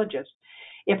cardiologist.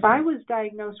 If I was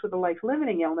diagnosed with a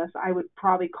life-limiting illness, I would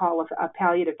probably call a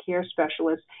palliative care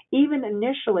specialist, even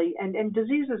initially, and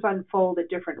diseases unfold at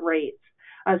different rates.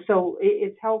 So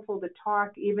it's helpful to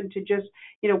talk, even to just,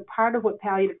 part of what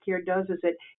palliative care does is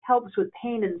it helps with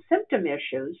pain and symptom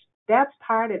issues. That's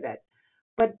part of it.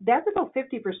 But that's about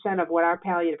 50% of what our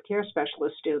palliative care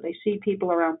specialists do. They see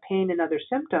people around pain and other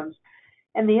symptoms.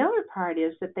 And the other part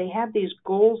is that they have these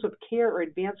goals of care or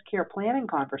advanced care planning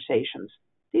conversations.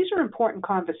 These are important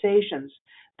conversations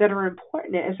that are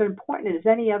important as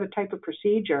any other type of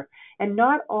procedure. And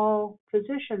not all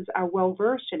physicians are well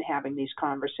versed in having these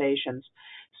conversations.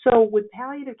 So with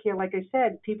palliative care, like I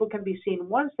said, people can be seen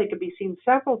once, they can be seen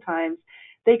several times.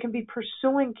 They can be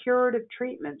pursuing curative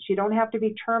treatments. You don't have to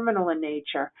be terminal in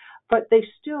nature, but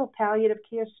palliative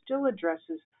care still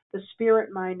addresses the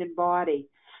spirit, mind, and body.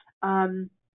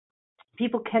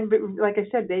 People can be, like I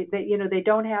said, they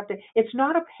don't have to. It's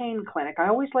not a pain clinic. I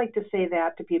always like to say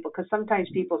that to people, because sometimes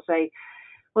people say,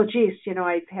 well, geez,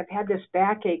 I have had this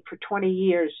backache for 20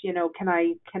 years. Can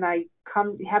I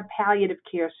come have palliative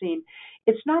care seen?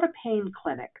 It's not a pain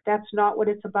clinic. That's not what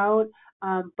it's about.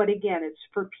 But again, it's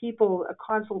for people, a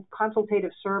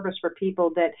consultative service for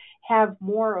people that have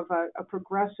more of a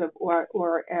progressive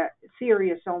or a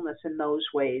serious illness in those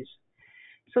ways.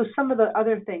 So some of the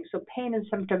other things, so pain and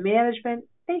symptom management,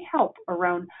 they help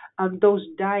around those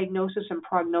diagnosis and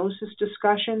prognosis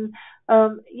discussion,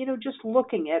 just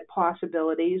looking at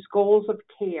possibilities, goals of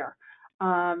care,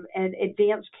 and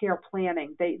advanced care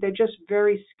planning. They're just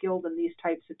very skilled in these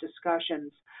types of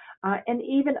discussions, and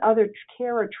even other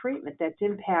care or treatment that's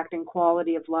impacting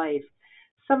quality of life.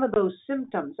 Some of those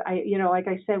symptoms, like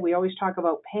I said, we always talk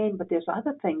about pain, but there's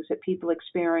other things that people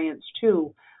experience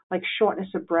too, like shortness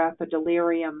of breath or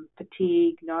delirium,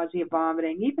 fatigue, nausea,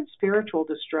 vomiting, even spiritual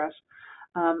distress.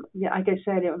 Like I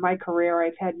said, in my career,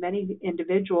 I've had many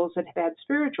individuals that have had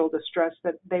spiritual distress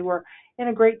that they were in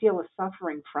a great deal of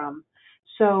suffering from.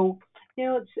 So,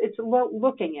 it's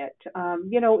looking at,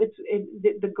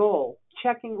 the goal,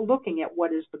 looking at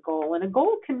what is the goal. And a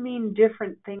goal can mean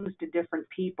different things to different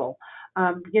people.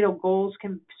 Goals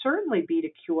can certainly be to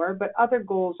cure, but other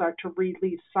goals are to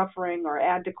relieve suffering or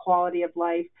add to quality of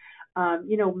life.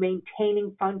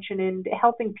 Maintaining function and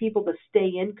helping people to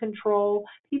stay in control.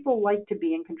 People like to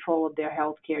be in control of their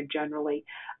health care generally,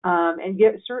 and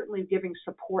certainly giving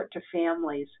support to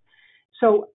families.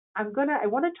 So I want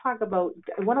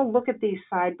to look at these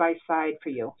side by side for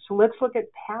you. So let's look at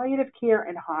palliative care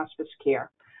and hospice care.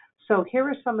 So here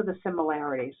are some of the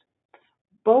similarities.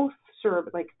 Both serve,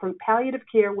 like for palliative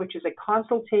care, which is a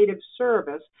consultative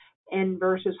service, and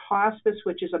versus hospice,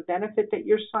 which is a benefit that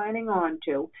you're signing on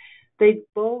to. They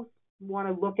both want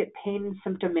to look at pain and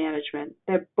symptom management.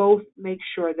 They both make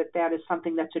sure that is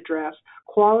something that's addressed.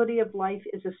 Quality of life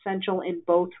is essential in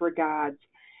both regards.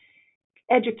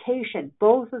 Education,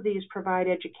 both of these provide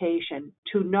education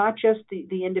to not just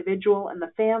the individual and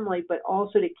the family, but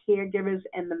also to caregivers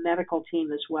and the medical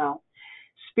team as well.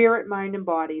 Spirit, mind, and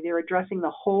body, they're addressing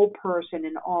the whole person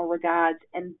in all regards.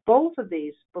 And both of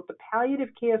these, both the palliative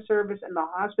care service and the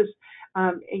hospice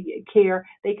care,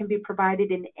 they can be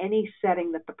provided in any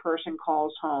setting that the person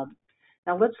calls home.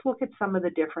 Now let's look at some of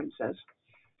the differences.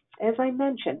 As I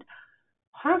mentioned,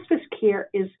 Hospice care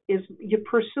is you're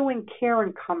pursuing care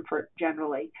and comfort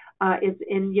generally.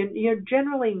 You're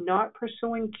generally not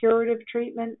pursuing curative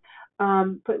treatment.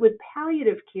 But with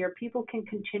palliative care, people can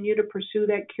continue to pursue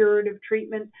that curative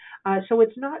treatment. So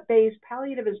it's not based,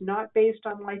 palliative is not based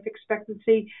on life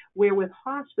expectancy, where with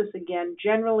hospice, again,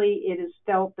 generally it is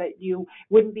felt that you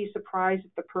wouldn't be surprised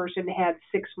if the person had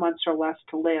 6 months or less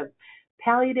to live.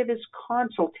 Palliative is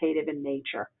consultative in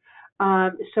nature.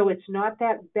 So it's not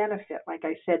that benefit, like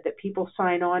I said, that people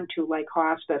sign on to like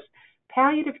hospice.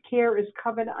 Palliative care is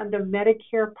covered under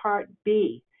Medicare Part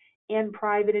B and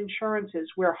private insurances,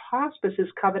 where hospice is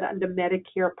covered under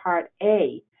Medicare Part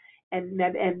A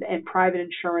and private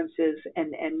insurances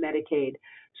and Medicaid.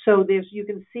 So you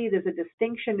can see there's a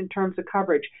distinction in terms of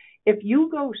coverage. If you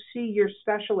go see your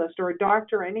specialist or a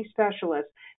doctor or any specialist,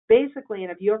 basically,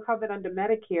 and if you're covered under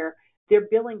Medicare, they're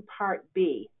billing Part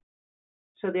B.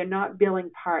 So they're not billing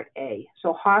Part A.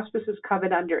 So hospice is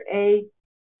covered under A,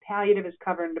 palliative is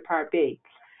covered under Part B.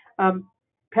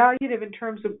 Palliative in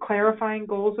terms of clarifying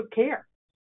goals of care,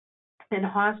 and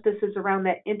hospice is around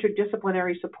that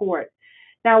interdisciplinary support.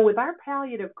 Now, with our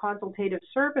palliative consultative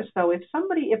service, though, if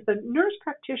the nurse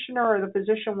practitioner or the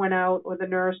physician went out, or the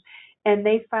nurse, and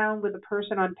they found with a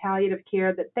person on palliative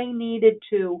care that they needed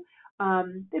to,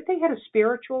 if they had a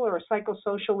spiritual or a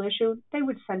psychosocial issue, they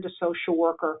would send a social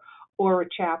worker or a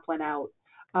chaplain out.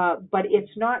 But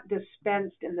it's not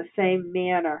dispensed in the same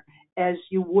manner as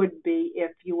you would be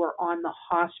if you were on the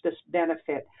hospice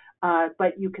benefit,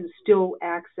 but you can still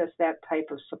access that type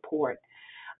of support.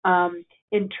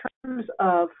 In terms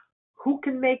of who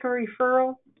can make a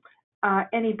referral,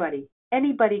 anybody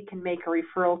can make a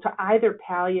referral to either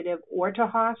palliative or to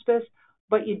hospice,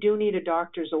 but you do need a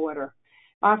doctor's order.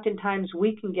 Oftentimes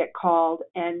we can get called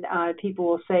and people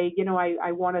will say,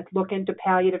 I want to look into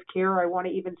palliative care, or I want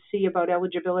to even see about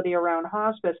eligibility around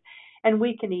hospice. And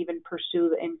we can even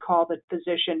pursue and call the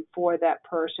physician for that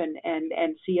person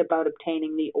and see about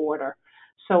obtaining the order.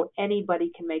 So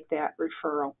anybody can make that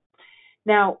referral.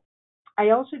 Now,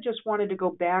 I also just wanted to go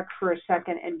back for a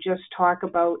second and just talk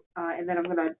about, and then I'm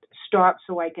going to stop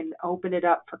so I can open it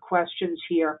up for questions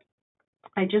here.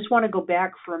 I just want to go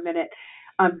back for a minute.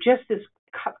 Just this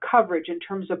coverage in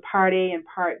terms of Part A and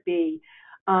Part B,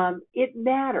 it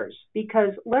matters,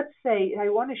 because let's say, I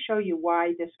want to show you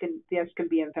why this can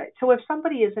be in effect. So if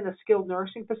somebody is in a skilled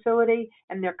nursing facility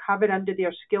and they're covered under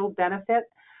their skilled benefit,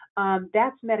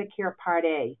 that's Medicare Part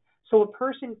A. So a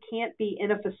person can't be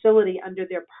in a facility under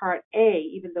their Part A,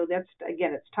 even though that's,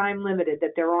 again, it's time limited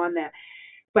that they're on that.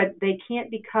 But they can't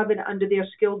be covered under their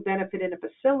skilled benefit in a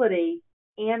facility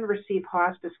and receive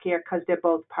hospice care because they're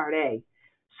both Part A.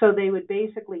 So they would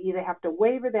basically either have to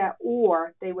waiver that,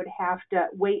 or they would have to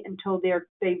wait until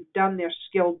they've done their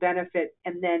skilled benefit,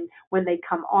 and then when they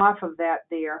come off of that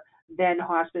then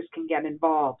hospice can get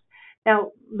involved.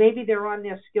 Now, maybe they're on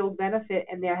their skilled benefit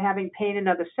and they're having pain and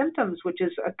other symptoms, which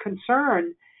is a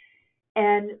concern,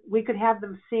 and we could have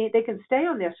them they can stay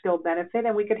on their skilled benefit,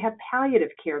 and we could have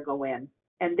palliative care go in,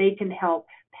 and they can help.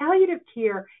 Palliative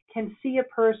care can see a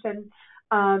person,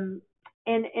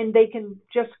 and they can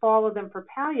just follow them for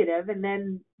palliative, and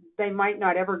then they might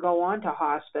not ever go on to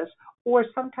hospice. Or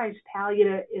sometimes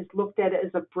palliative is looked at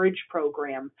as a bridge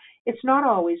program. It's not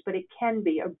always, but it can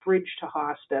be a bridge to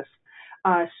hospice.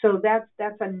 So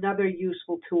that's another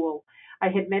useful tool. I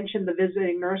had mentioned the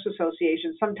Visiting Nurse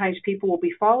Association. Sometimes people will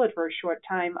be followed for a short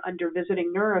time under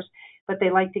visiting nurse, but they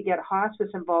like to get hospice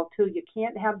involved too. You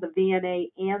can't have the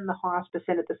VNA and the hospice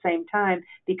in at the same time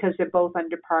because they're both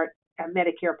under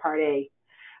Medicare Part A.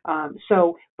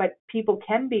 But people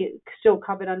can be still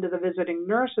covered under the Visiting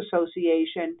Nurse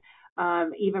Association,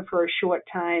 even for a short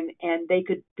time, and they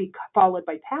could be followed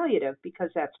by palliative because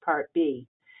that's Part B.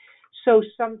 So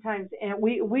sometimes, and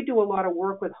we do a lot of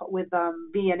work with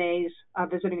VNAs,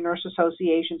 Visiting Nurse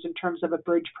Associations, in terms of a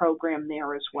bridge program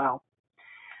there as well.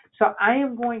 So I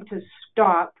am going to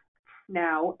stop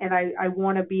now, and I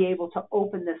want to be able to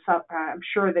open this up. I'm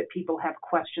sure that people have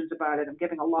questions about it. I'm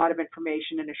giving a lot of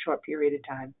information in a short period of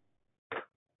time.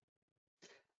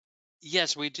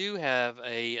 Yes, we do have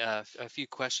a few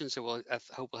questions that I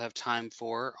hope we'll have time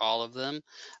for all of them.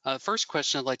 First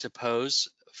question I'd like to pose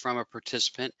from a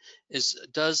participant is,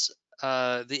 does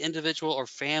the individual or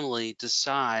family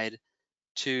decide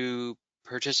to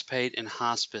participate in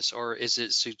hospice, or is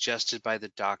it suggested by the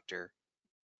doctor?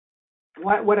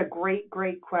 What a great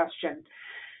question.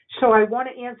 So I want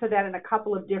to answer that in a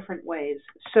couple of different ways.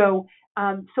 So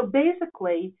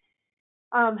basically,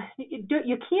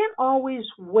 you can't always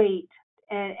wait,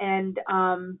 and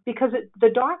because the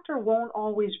doctor won't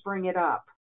always bring it up.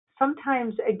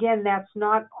 Sometimes, again, that's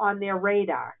not on their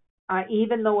radar.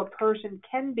 even though a person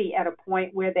can be at a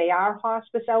point where they are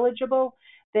hospice eligible,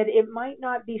 that it might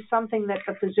not be something that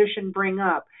the physician bring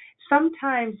up.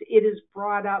 Sometimes it is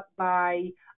brought up by,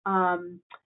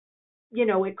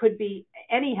 it could be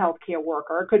any healthcare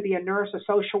worker, it could be a nurse, a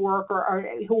social worker, or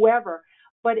whoever.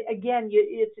 But again,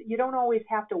 you don't always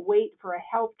have to wait for a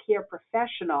healthcare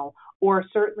professional or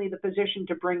certainly the physician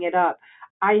to bring it up.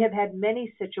 I have had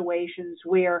many situations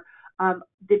where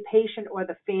the patient or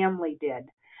the family did.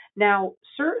 Now,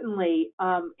 certainly,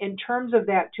 in terms of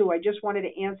that too, I just wanted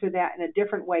to answer that in a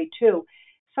different way too.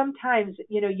 Sometimes,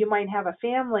 you might have a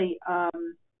family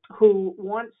who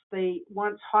wants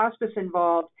hospice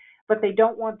involved, but they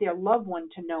don't want their loved one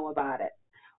to know about it.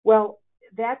 Well,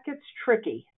 that gets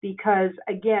tricky because,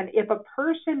 again, if a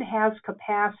person has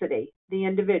capacity, the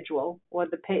individual or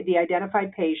the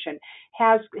identified patient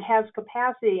has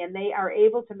capacity and they are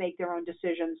able to make their own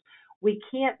decisions, we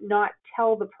can't not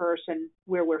tell the person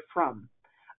where we're from.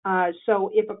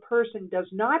 So if a person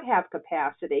does not have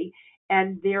capacity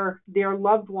and their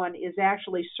loved one is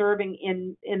actually serving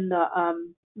in the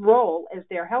role as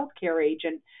their healthcare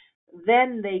agent,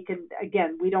 then they can,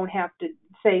 again, we don't have to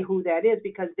say who that is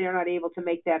because they're not able to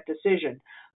make that decision.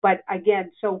 But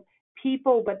again,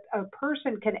 but a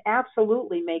person can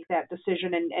absolutely make that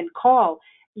decision and call.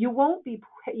 You won't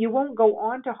go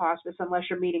on to hospice unless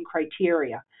you're meeting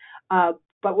criteria.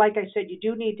 But like I said, you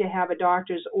do need to have a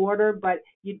doctor's order, but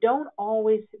you don't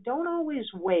always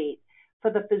wait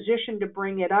for the physician to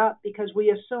bring it up because we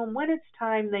assume when it's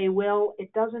time they will.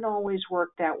 It doesn't always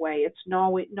work that way. It's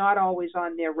not always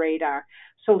on their radar.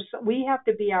 So we have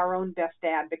to be our own best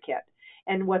advocate.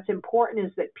 And what's important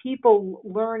is that people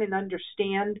learn and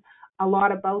understand a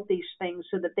lot about these things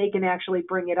so that they can actually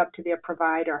bring it up to their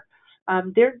provider.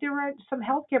 There are some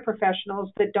healthcare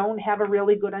professionals that don't have a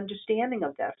really good understanding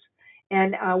of this.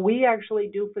 And we actually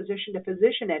do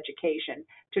physician-to-physician education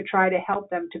to try to help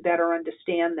them to better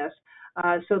understand this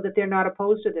so that they're not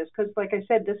opposed to this. Because, like I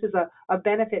said, this is a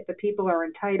benefit that people are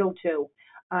entitled to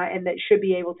and that should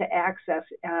be able to access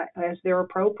as they're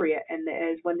appropriate and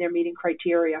as when they're meeting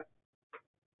criteria.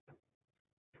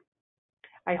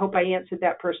 I hope I answered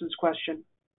that person's question.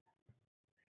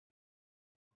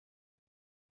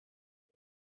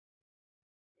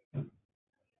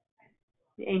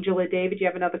 Angela, David, do you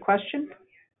have another question?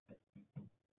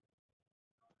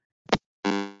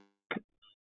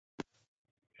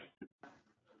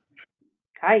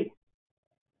 Hi.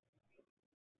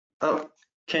 Oh,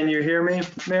 can you hear me,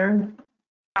 Mary?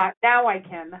 Now I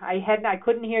can. I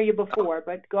couldn't hear you before,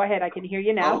 but go ahead. I can hear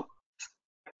you now. Oh,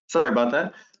 sorry about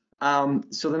that.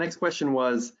 So the next question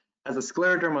was, as a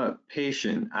scleroderma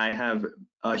patient, I have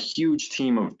a huge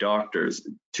team of doctors.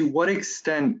 To what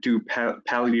extent do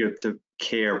palliative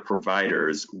care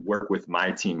providers work with my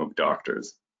team of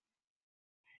doctors?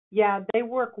 Yeah, they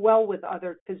work well with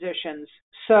other physicians.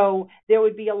 So there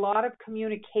would be a lot of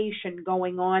communication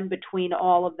going on between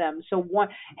all of them. So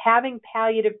having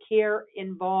palliative care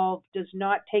involved does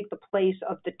not take the place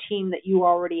of the team that you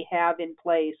already have in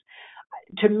place.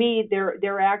 To me,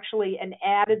 they're actually an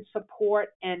added support,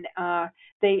 and I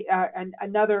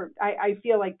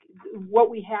feel like what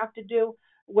we have to do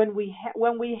when we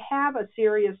have a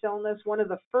serious illness, one of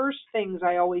the first things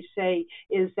I always say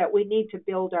is that we need to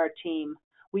build our team.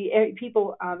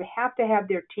 People have to have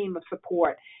their team of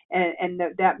support and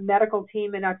that medical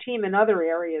team and our team in other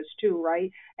areas too, right?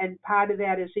 And part of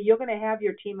that is, so you're going to have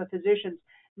your team of physicians.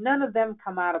 None of them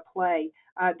come out of play.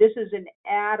 This is an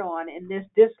add-on in this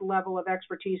level of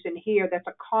expertise in here that's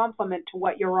a complement to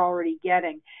what you're already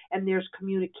getting. And there's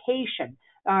communication.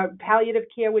 Palliative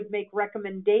care would make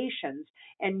recommendations,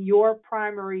 and your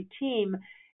primary team,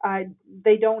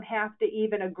 they don't have to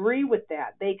even agree with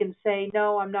that. They can say,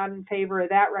 no, I'm not in favor of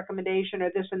that recommendation or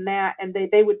this and that, and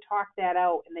they would talk that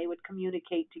out and they would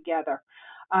communicate together.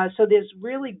 So there's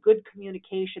really good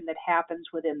communication that happens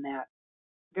within that.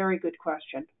 Very good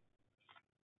question.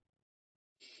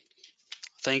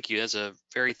 Thank you. That's a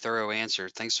very thorough answer.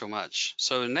 Thanks so much.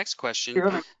 So the next question.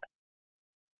 Sure.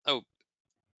 Oh,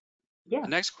 yeah. The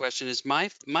next question is, my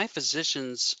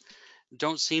physicians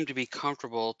don't seem to be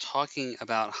comfortable talking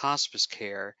about hospice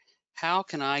care. How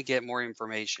can I get more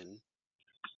information?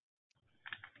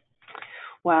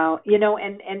 Wow,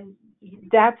 and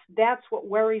that's what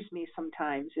worries me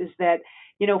sometimes is that,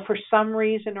 for some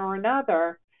reason or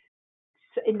another,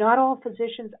 not all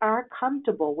physicians are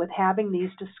comfortable with having these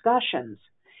discussions.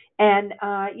 And,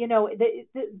 and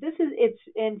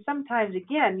sometimes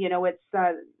again,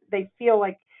 they feel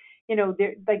like,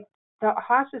 they're like the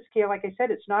hospice care, like I said,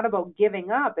 it's not about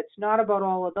giving up. It's not about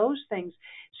all of those things.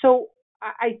 So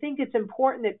I think it's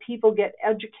important that people get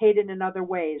educated in other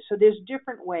ways. So there's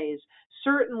different ways.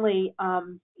 Certainly,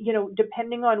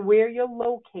 depending on where you're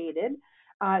located,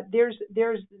 there's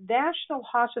National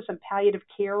Hospice and Palliative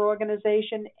Care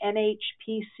Organization,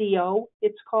 NHPCO,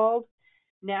 it's called,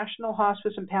 National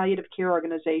Hospice and Palliative Care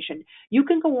Organization. You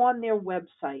can go on their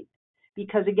website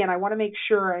because, again, I want to make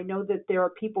sure, I know that there are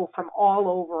people from all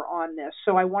over on this,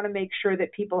 so I want to make sure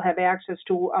that people have access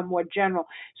to a more general.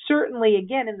 Certainly,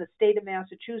 again, in the state of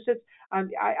Massachusetts,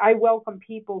 I welcome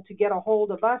people to get a hold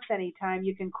of us anytime.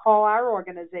 You can call our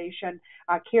organization,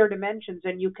 Care Dimensions,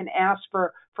 and you can ask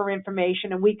for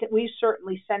information, and we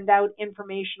certainly send out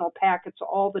informational packets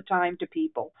all the time to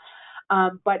people.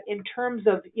 But in terms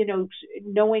of,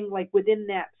 knowing like within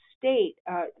that state,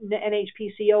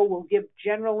 NHPCO will give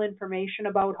general information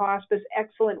about hospice,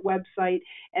 excellent website,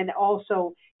 and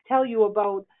also tell you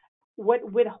about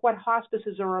what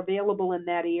hospices are available in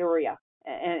that area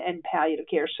and palliative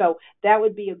care. So that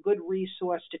would be a good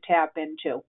resource to tap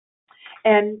into.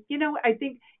 And, I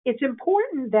think it's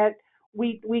important that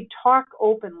we talk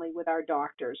openly with our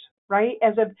doctors, right?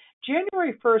 As of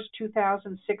January 1st,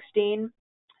 2016,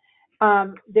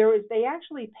 they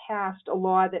actually passed a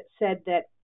law that said that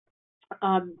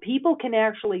people can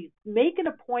actually make an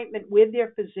appointment with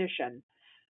their physician,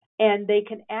 and they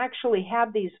can actually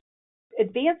have these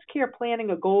advanced care planning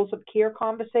or goals of care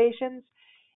conversations,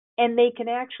 and they can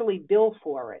actually bill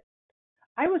for it.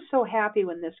 I was so happy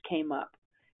when this came up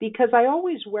because I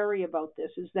always worry about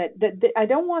this, is that I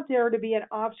don't want there to be an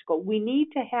obstacle. We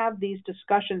need to have these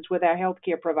discussions with our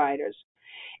healthcare providers.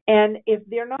 And if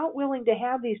they're not willing to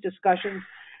have these discussions,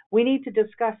 we need to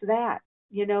discuss that,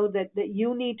 that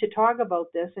you need to talk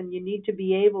about this, and you need to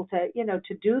be able to,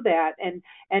 to do that and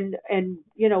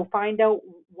find out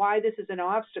why this is an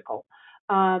obstacle.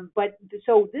 But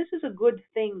so this is a good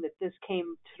thing that this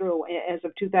came through as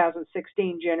of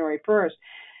 2016, January 1st.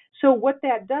 So what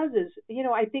that does is,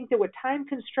 I think there were time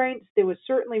constraints. There was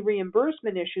certainly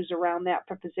reimbursement issues around that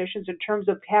for physicians in terms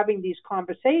of having these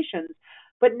conversations.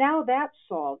 But now that's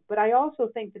solved. But I also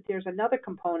think that there's another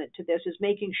component to this, is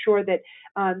making sure that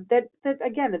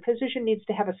again, the physician needs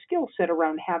to have a skill set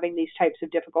around having these types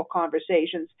of difficult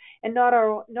conversations, and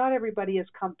not everybody is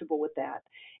comfortable with that.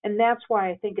 And that's why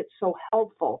I think it's so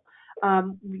helpful,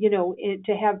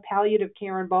 to have palliative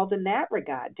care involved in that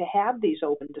regard, to have these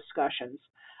open discussions.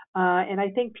 And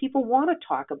I think people want to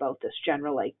talk about this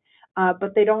generally.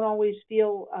 But they don't always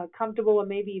feel comfortable, or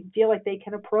maybe feel like they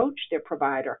can approach their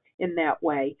provider in that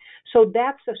way. So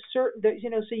that's a certain,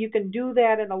 so you can do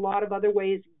that in a lot of other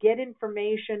ways, get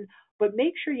information, but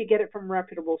make sure you get it from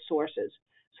reputable sources.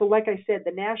 So like I said,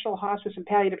 the National Hospice and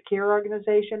Palliative Care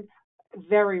Organization,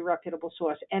 very reputable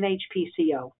source,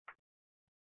 NHPCO.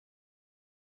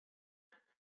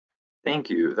 Thank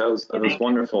you. That was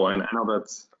wonderful. And I know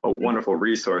that's a wonderful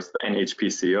resource, the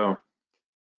NHPCO.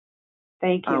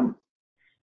 Thank you.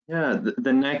 Yeah,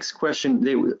 the next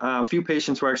question, a few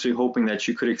patients were actually hoping that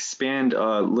you could expand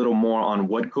a little more on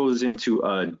what goes into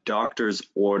a doctor's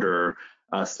order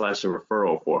 / a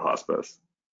referral for hospice.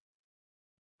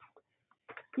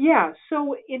 Yeah,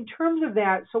 so in terms of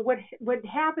that, so what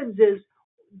happens is,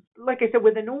 like I said,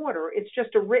 with an order, it's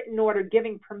just a written order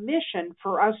giving permission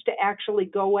for us to actually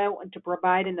go out and to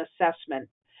provide an assessment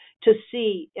to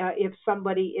see if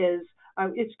somebody is,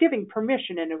 it's giving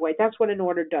permission in a way. That's what an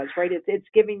order does, right? It's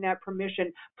giving that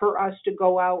permission for us to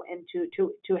go out and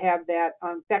to have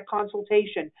that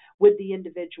consultation with the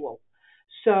individual.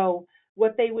 So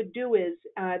what they would do is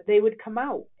they would come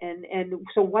out, and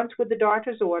so once with the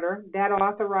doctor's order, that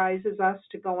authorizes us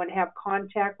to go and have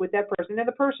contact with that person, and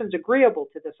the person's agreeable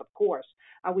to this, of course.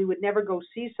 We would never go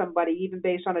see somebody, even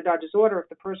based on a doctor's order, if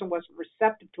the person wasn't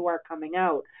receptive to our coming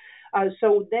out.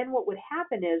 So then what would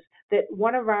happen is that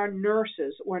one of our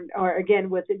nurses, or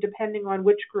again, depending on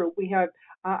which group, we have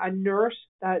a nurse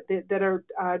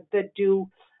that do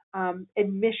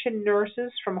admission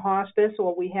nurses from hospice,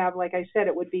 or we have, like I said,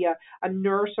 it would be a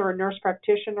nurse or a nurse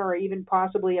practitioner, or even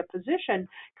possibly a physician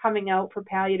coming out for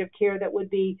palliative care that would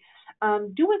be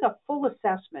doing a full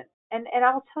assessment. And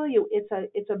I'll tell you,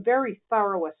 it's a very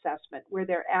thorough assessment where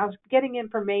they're getting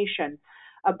information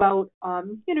about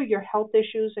your health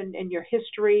issues and your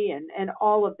history and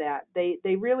all of that.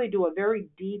 They really do a very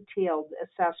detailed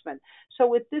assessment.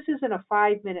 So this isn't a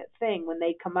 5-minute thing when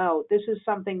they come out. This is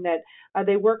something that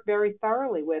they work very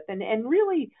thoroughly with, and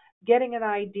really getting an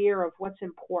idea of what's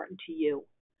important to you,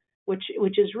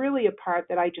 which is really a part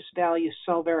that I just value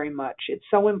so very much. It's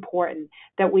so important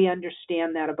that we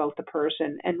understand that about the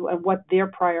person, and what their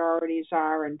priorities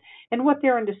are, and what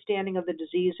their understanding of the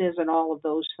disease is, and all of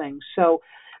those things. So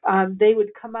they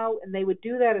would come out and they would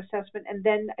do that assessment and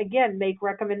then again make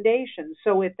recommendations.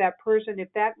 So if that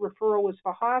referral was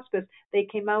for hospice, they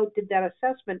came out, did that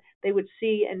assessment, they would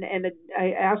see and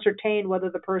ascertain whether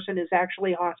the person is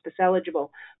actually hospice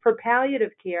eligible. For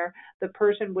palliative care, the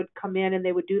person would come in and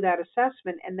they would do that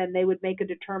assessment, and then they would make a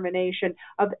determination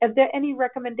of there any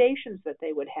recommendations that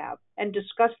they would have and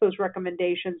discuss those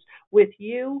recommendations with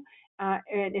you,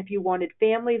 and if you wanted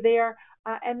family there,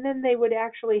 and then they would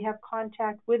actually have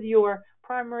contact with your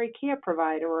primary care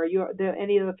provider or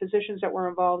any of the physicians that were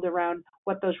involved around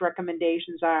what those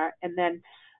recommendations are, and then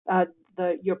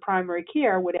your primary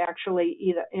care would actually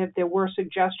either, if there were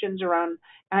suggestions around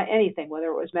anything, whether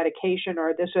it was medication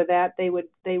or this or that, they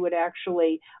would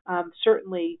actually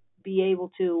certainly be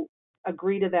able to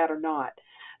agree to that or not.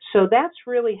 So that's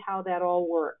really how that all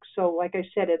works. So like I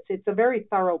said, it's a very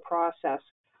thorough process.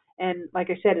 And like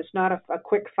I said, it's not a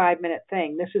quick 5-minute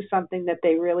thing. This is something that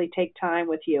they really take time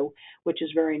with you, which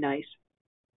is very nice.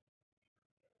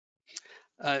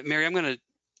 Mary, I'm going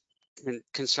to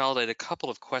consolidate a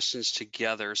couple of questions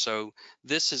together. So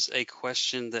this is a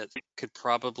question that could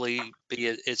probably be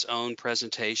its own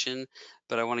presentation,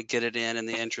 but I want to get it in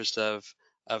the interest of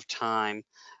time.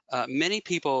 Many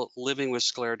people living with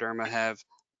scleroderma have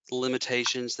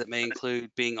limitations that may include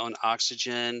being on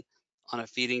oxygen, on a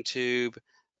feeding tube,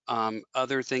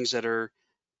 other things that are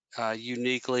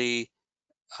uniquely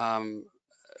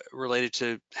related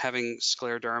to having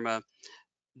scleroderma.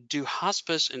 Do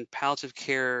hospice and palliative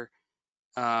care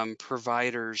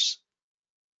providers,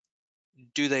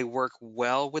 do they work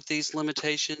well with these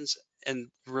limitations? And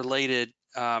related,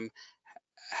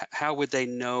 how would they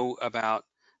know about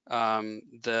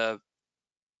the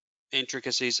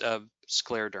intricacies of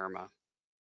scleroderma?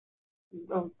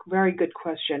 Oh, very good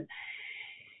question.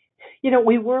 You know,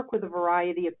 we work with a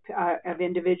variety of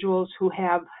individuals who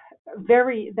have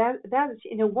that is,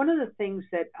 you know, one of the things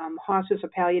that hospice or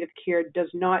palliative care does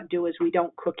not do is we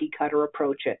don't cookie cutter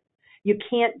approach it. You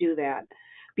can't do that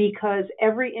because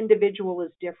every individual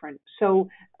is different. So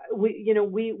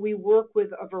we work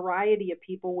with a variety of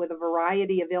people with a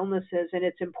variety of illnesses, and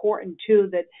it's important too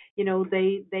that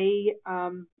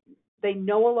they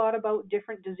know a lot about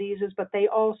different diseases, but they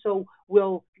also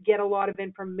will get a lot of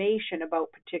information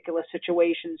about particular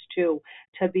situations too,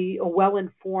 to be well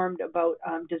informed about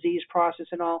disease process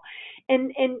and all.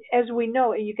 And as we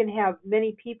know, you can have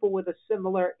many people with a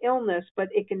similar illness, but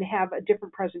it can have a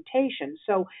different presentation.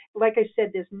 So like I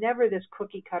said, there's never this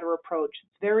cookie cutter approach.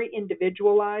 It's very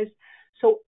individualized.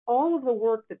 So all of the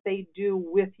work that they do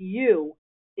with you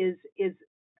is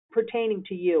pertaining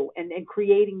to you and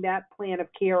creating that plan of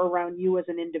care around you as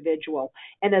an individual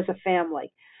and as a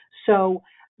family. So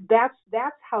that's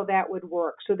how that would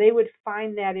work. So they would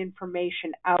find that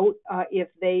information out if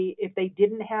they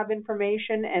didn't have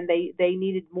information and they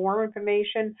needed more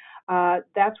information.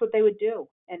 That's what they would do.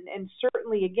 And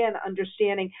certainly, again,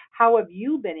 understanding how have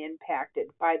you been impacted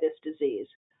by this disease,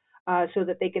 so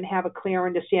that they can have a clear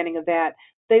understanding of that.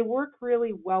 They work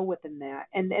really well within that,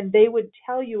 and they would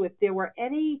tell you if there were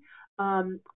any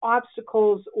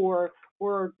obstacles or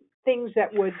things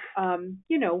that would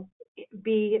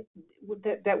be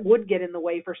that would get in the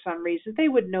way for some reason. They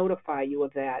would notify you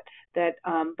of that.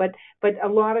 But a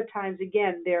lot of times,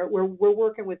 again, we're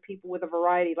working with people with a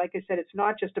variety. Like I said, it's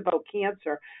not just about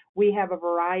cancer. We have a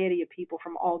variety of people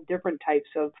from all different types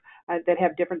of that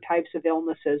have different types of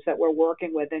illnesses that we're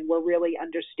working with, and we're really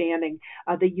understanding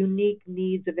the unique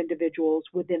needs of individuals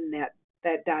within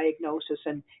that diagnosis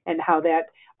and how that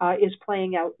is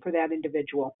playing out for that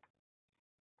individual.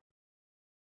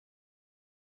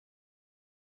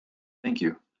 Thank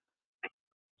you.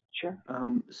 Sure.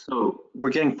 So we're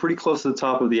getting pretty close to the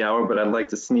top of the hour, but I'd like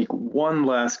to sneak one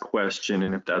last question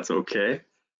in, if that's okay. Of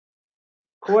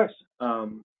course. Yeah,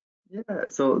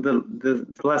 so the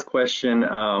last question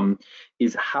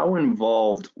is, how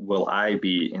involved will I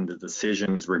be in the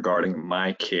decisions regarding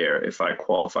my care if I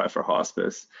qualify for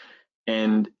hospice?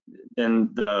 And then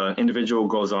the individual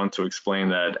goes on to explain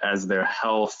that as their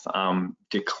health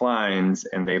declines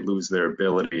and they lose their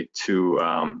ability to,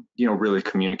 really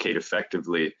communicate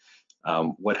effectively,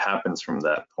 what happens from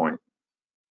that point?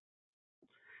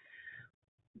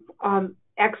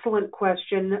 Excellent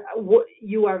question.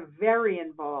 You are very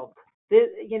involved. The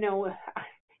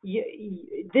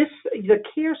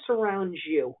care surrounds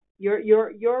you.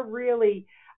 You're really.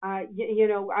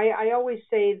 I always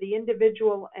say the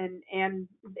individual and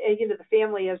the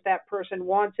family, as that person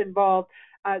wants involved,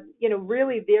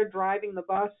 really they're driving the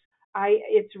bus.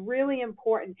 It's really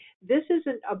important. This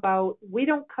isn't about, we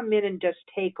don't come in and just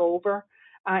take over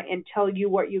and tell you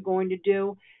what you're going to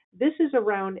do. This is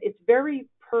around, it's very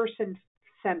person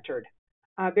centered.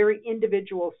 very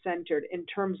individual centered in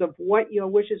terms of what your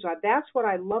wishes are. That's what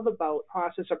I love about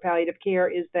hospice or palliative care,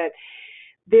 is that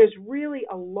there's really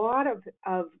a lot of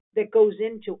that goes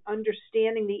into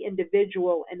understanding the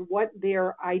individual and what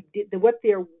their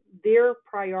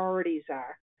priorities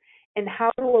are, and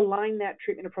how to align that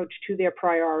treatment approach to their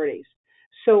priorities.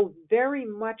 So very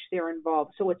much they're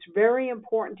involved. So it's very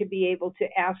important to be able to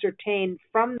ascertain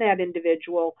from that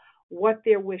individual what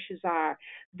their wishes are.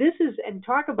 This is, and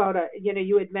talk about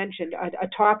you had mentioned a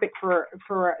topic for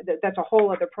that's a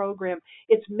whole other program.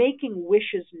 It's making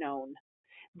wishes known.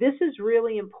 This is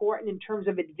really important in terms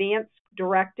of advanced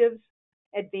directives,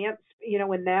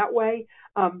 in that way,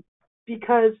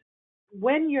 because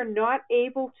when you're not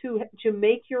able to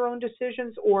make your own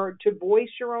decisions or to voice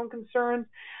your own concerns,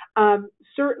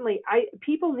 certainly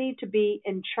people need to be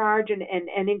in charge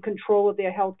and in control of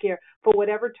their health care for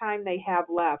whatever time they have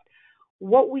left.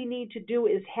 What we need to do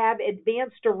is have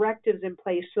advanced directives in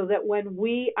place so that when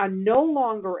we are no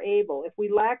longer able, if we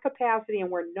lack capacity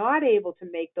and we're not able to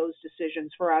make those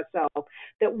decisions for ourselves,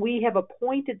 that we have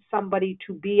appointed somebody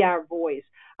to be our voice.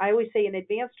 I always say an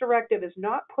advanced directive is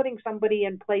not putting somebody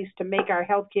in place to make our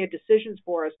healthcare decisions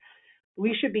for us.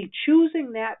 We should be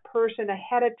choosing that person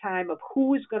ahead of time of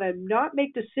who is going to not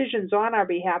make decisions on our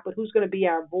behalf, but who's going to be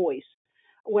our voice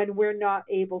when we're not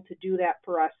able to do that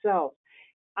for ourselves.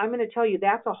 I'm going to tell you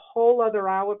that's a whole other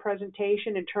hour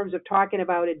presentation in terms of talking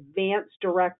about advanced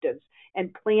directives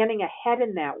and planning ahead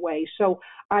in that way. So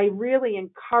I really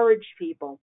encourage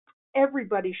people,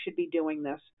 everybody should be doing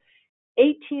this.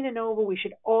 18 and over, we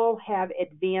should all have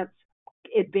advanced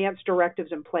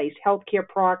directives in place, healthcare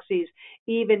proxies,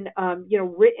 even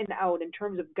written out in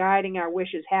terms of guiding our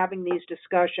wishes, having these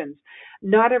discussions.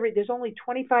 There's only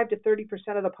 25 to 30%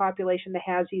 of the population that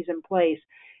has these in place.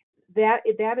 That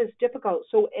is difficult.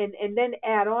 So and then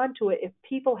add on to it, if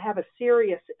people have a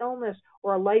serious illness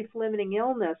or a life-limiting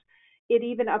illness, it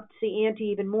even ups the ante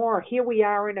even more. Here we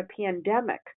are in a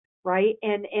pandemic, right?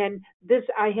 And this,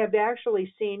 I have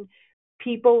actually seen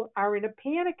people are in a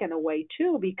panic in a way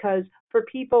too, because for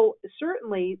people,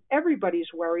 certainly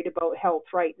everybody's worried about health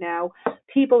right now.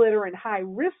 People that are in high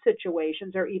risk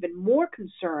situations are even more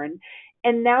concerned.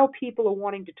 And now people are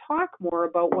wanting to talk more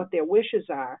about what their wishes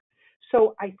are.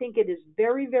 So I think it is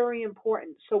very, very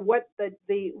important. So what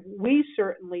we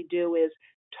certainly do is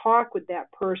talk with that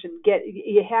person,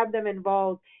 you have them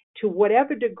involved to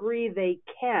whatever degree they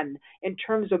can in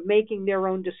terms of making their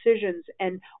own decisions.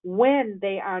 And when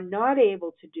they are not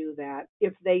able to do that,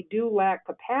 if they do lack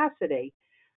capacity,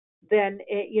 then,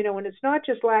 and it's not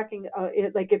just lacking,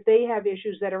 like if they have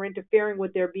issues that are interfering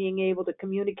with their being able to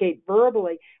communicate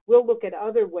verbally, we'll look at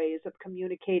other ways of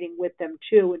communicating with them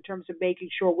too, in terms of making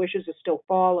sure wishes are still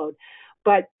followed.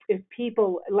 But if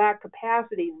people lack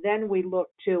capacity, then we look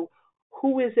to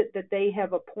who is it that they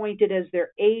have appointed as their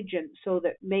agent, so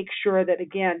that make sure that,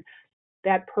 again,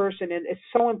 that person, and it's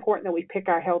so important that we pick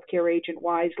our healthcare agent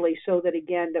wisely, so that,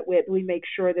 again, that we make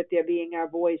sure that they're being our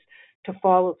voice to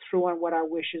follow through on what our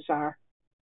wishes are.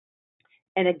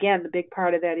 And again, the big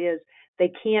part of that is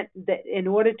in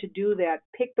order to do that,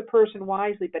 pick the person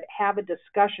wisely, but have a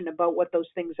discussion about what those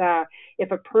things are. If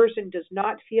a person does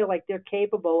not feel like they're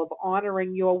capable of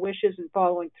honoring your wishes and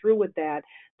following through with that,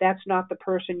 that's not the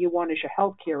person you want as your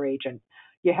healthcare agent,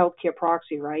 your healthcare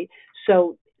proxy, right?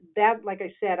 So that, like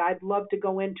I said, I'd love to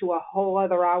go into a whole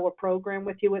other hour program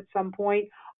with you at some point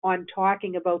on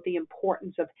talking about the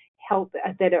importance of health,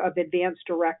 of advanced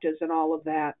directives and all of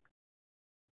that.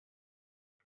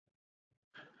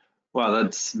 Wow,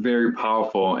 that's very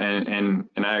powerful, and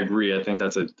I agree. I think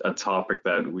that's a topic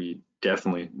that we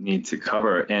definitely need to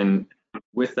cover. And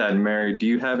with that, Mary, do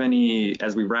you have any,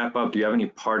 as we wrap up, do you have any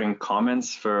parting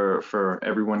comments for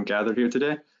everyone gathered here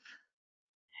today?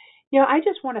 I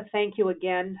just want to thank you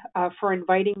again for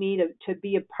inviting me to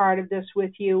be a part of this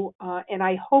with you, and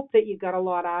I hope that you got a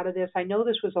lot out of this. I know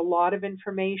this was a lot of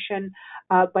information,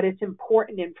 but it's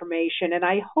important information, and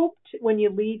I hope when you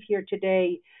leave here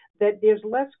today that there's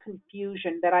less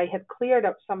confusion, that I have cleared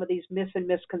up some of these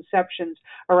misconceptions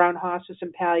around hospice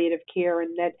and palliative care,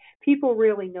 and that people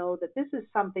really know that this is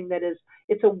something that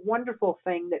it's a wonderful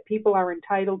thing that people are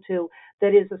entitled to,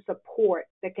 that is a support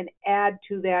that can add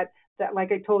to that,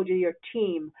 like I told you, your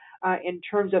team, in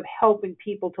terms of helping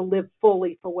people to live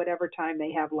fully for whatever time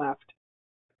they have left.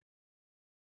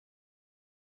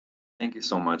 Thank you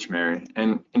so much, Mary.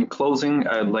 And in closing,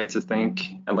 I'd like to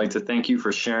thank you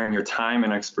for sharing your time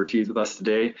and expertise with us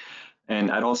today. And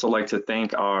I'd also like to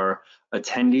thank our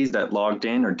attendees that logged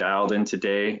in or dialed in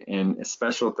today, and a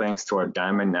special thanks to our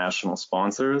Diamond National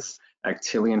sponsors,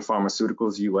 Actelion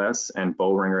Pharmaceuticals US and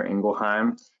Boehringer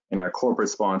Ingelheim, and our corporate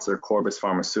sponsor, Corbus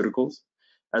Pharmaceuticals.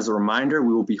 As a reminder,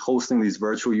 we will be hosting these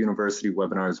virtual university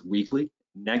webinars weekly.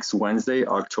 Next Wednesday,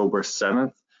 October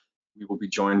 7th, we will be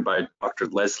joined by Dr.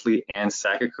 Leslie Ann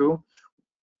Sakaku,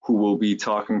 who will be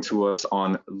talking to us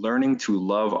on learning to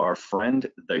love our friend,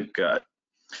 the gut.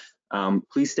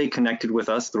 Please stay connected with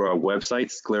us through our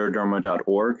website,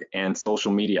 scleroderma.org, and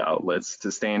social media outlets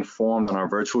to stay informed on our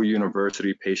virtual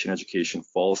university patient education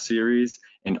fall series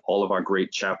and all of our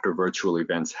great chapter virtual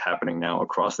events happening now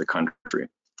across the country.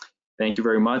 Thank you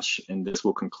very much, and this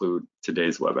will conclude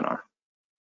today's webinar.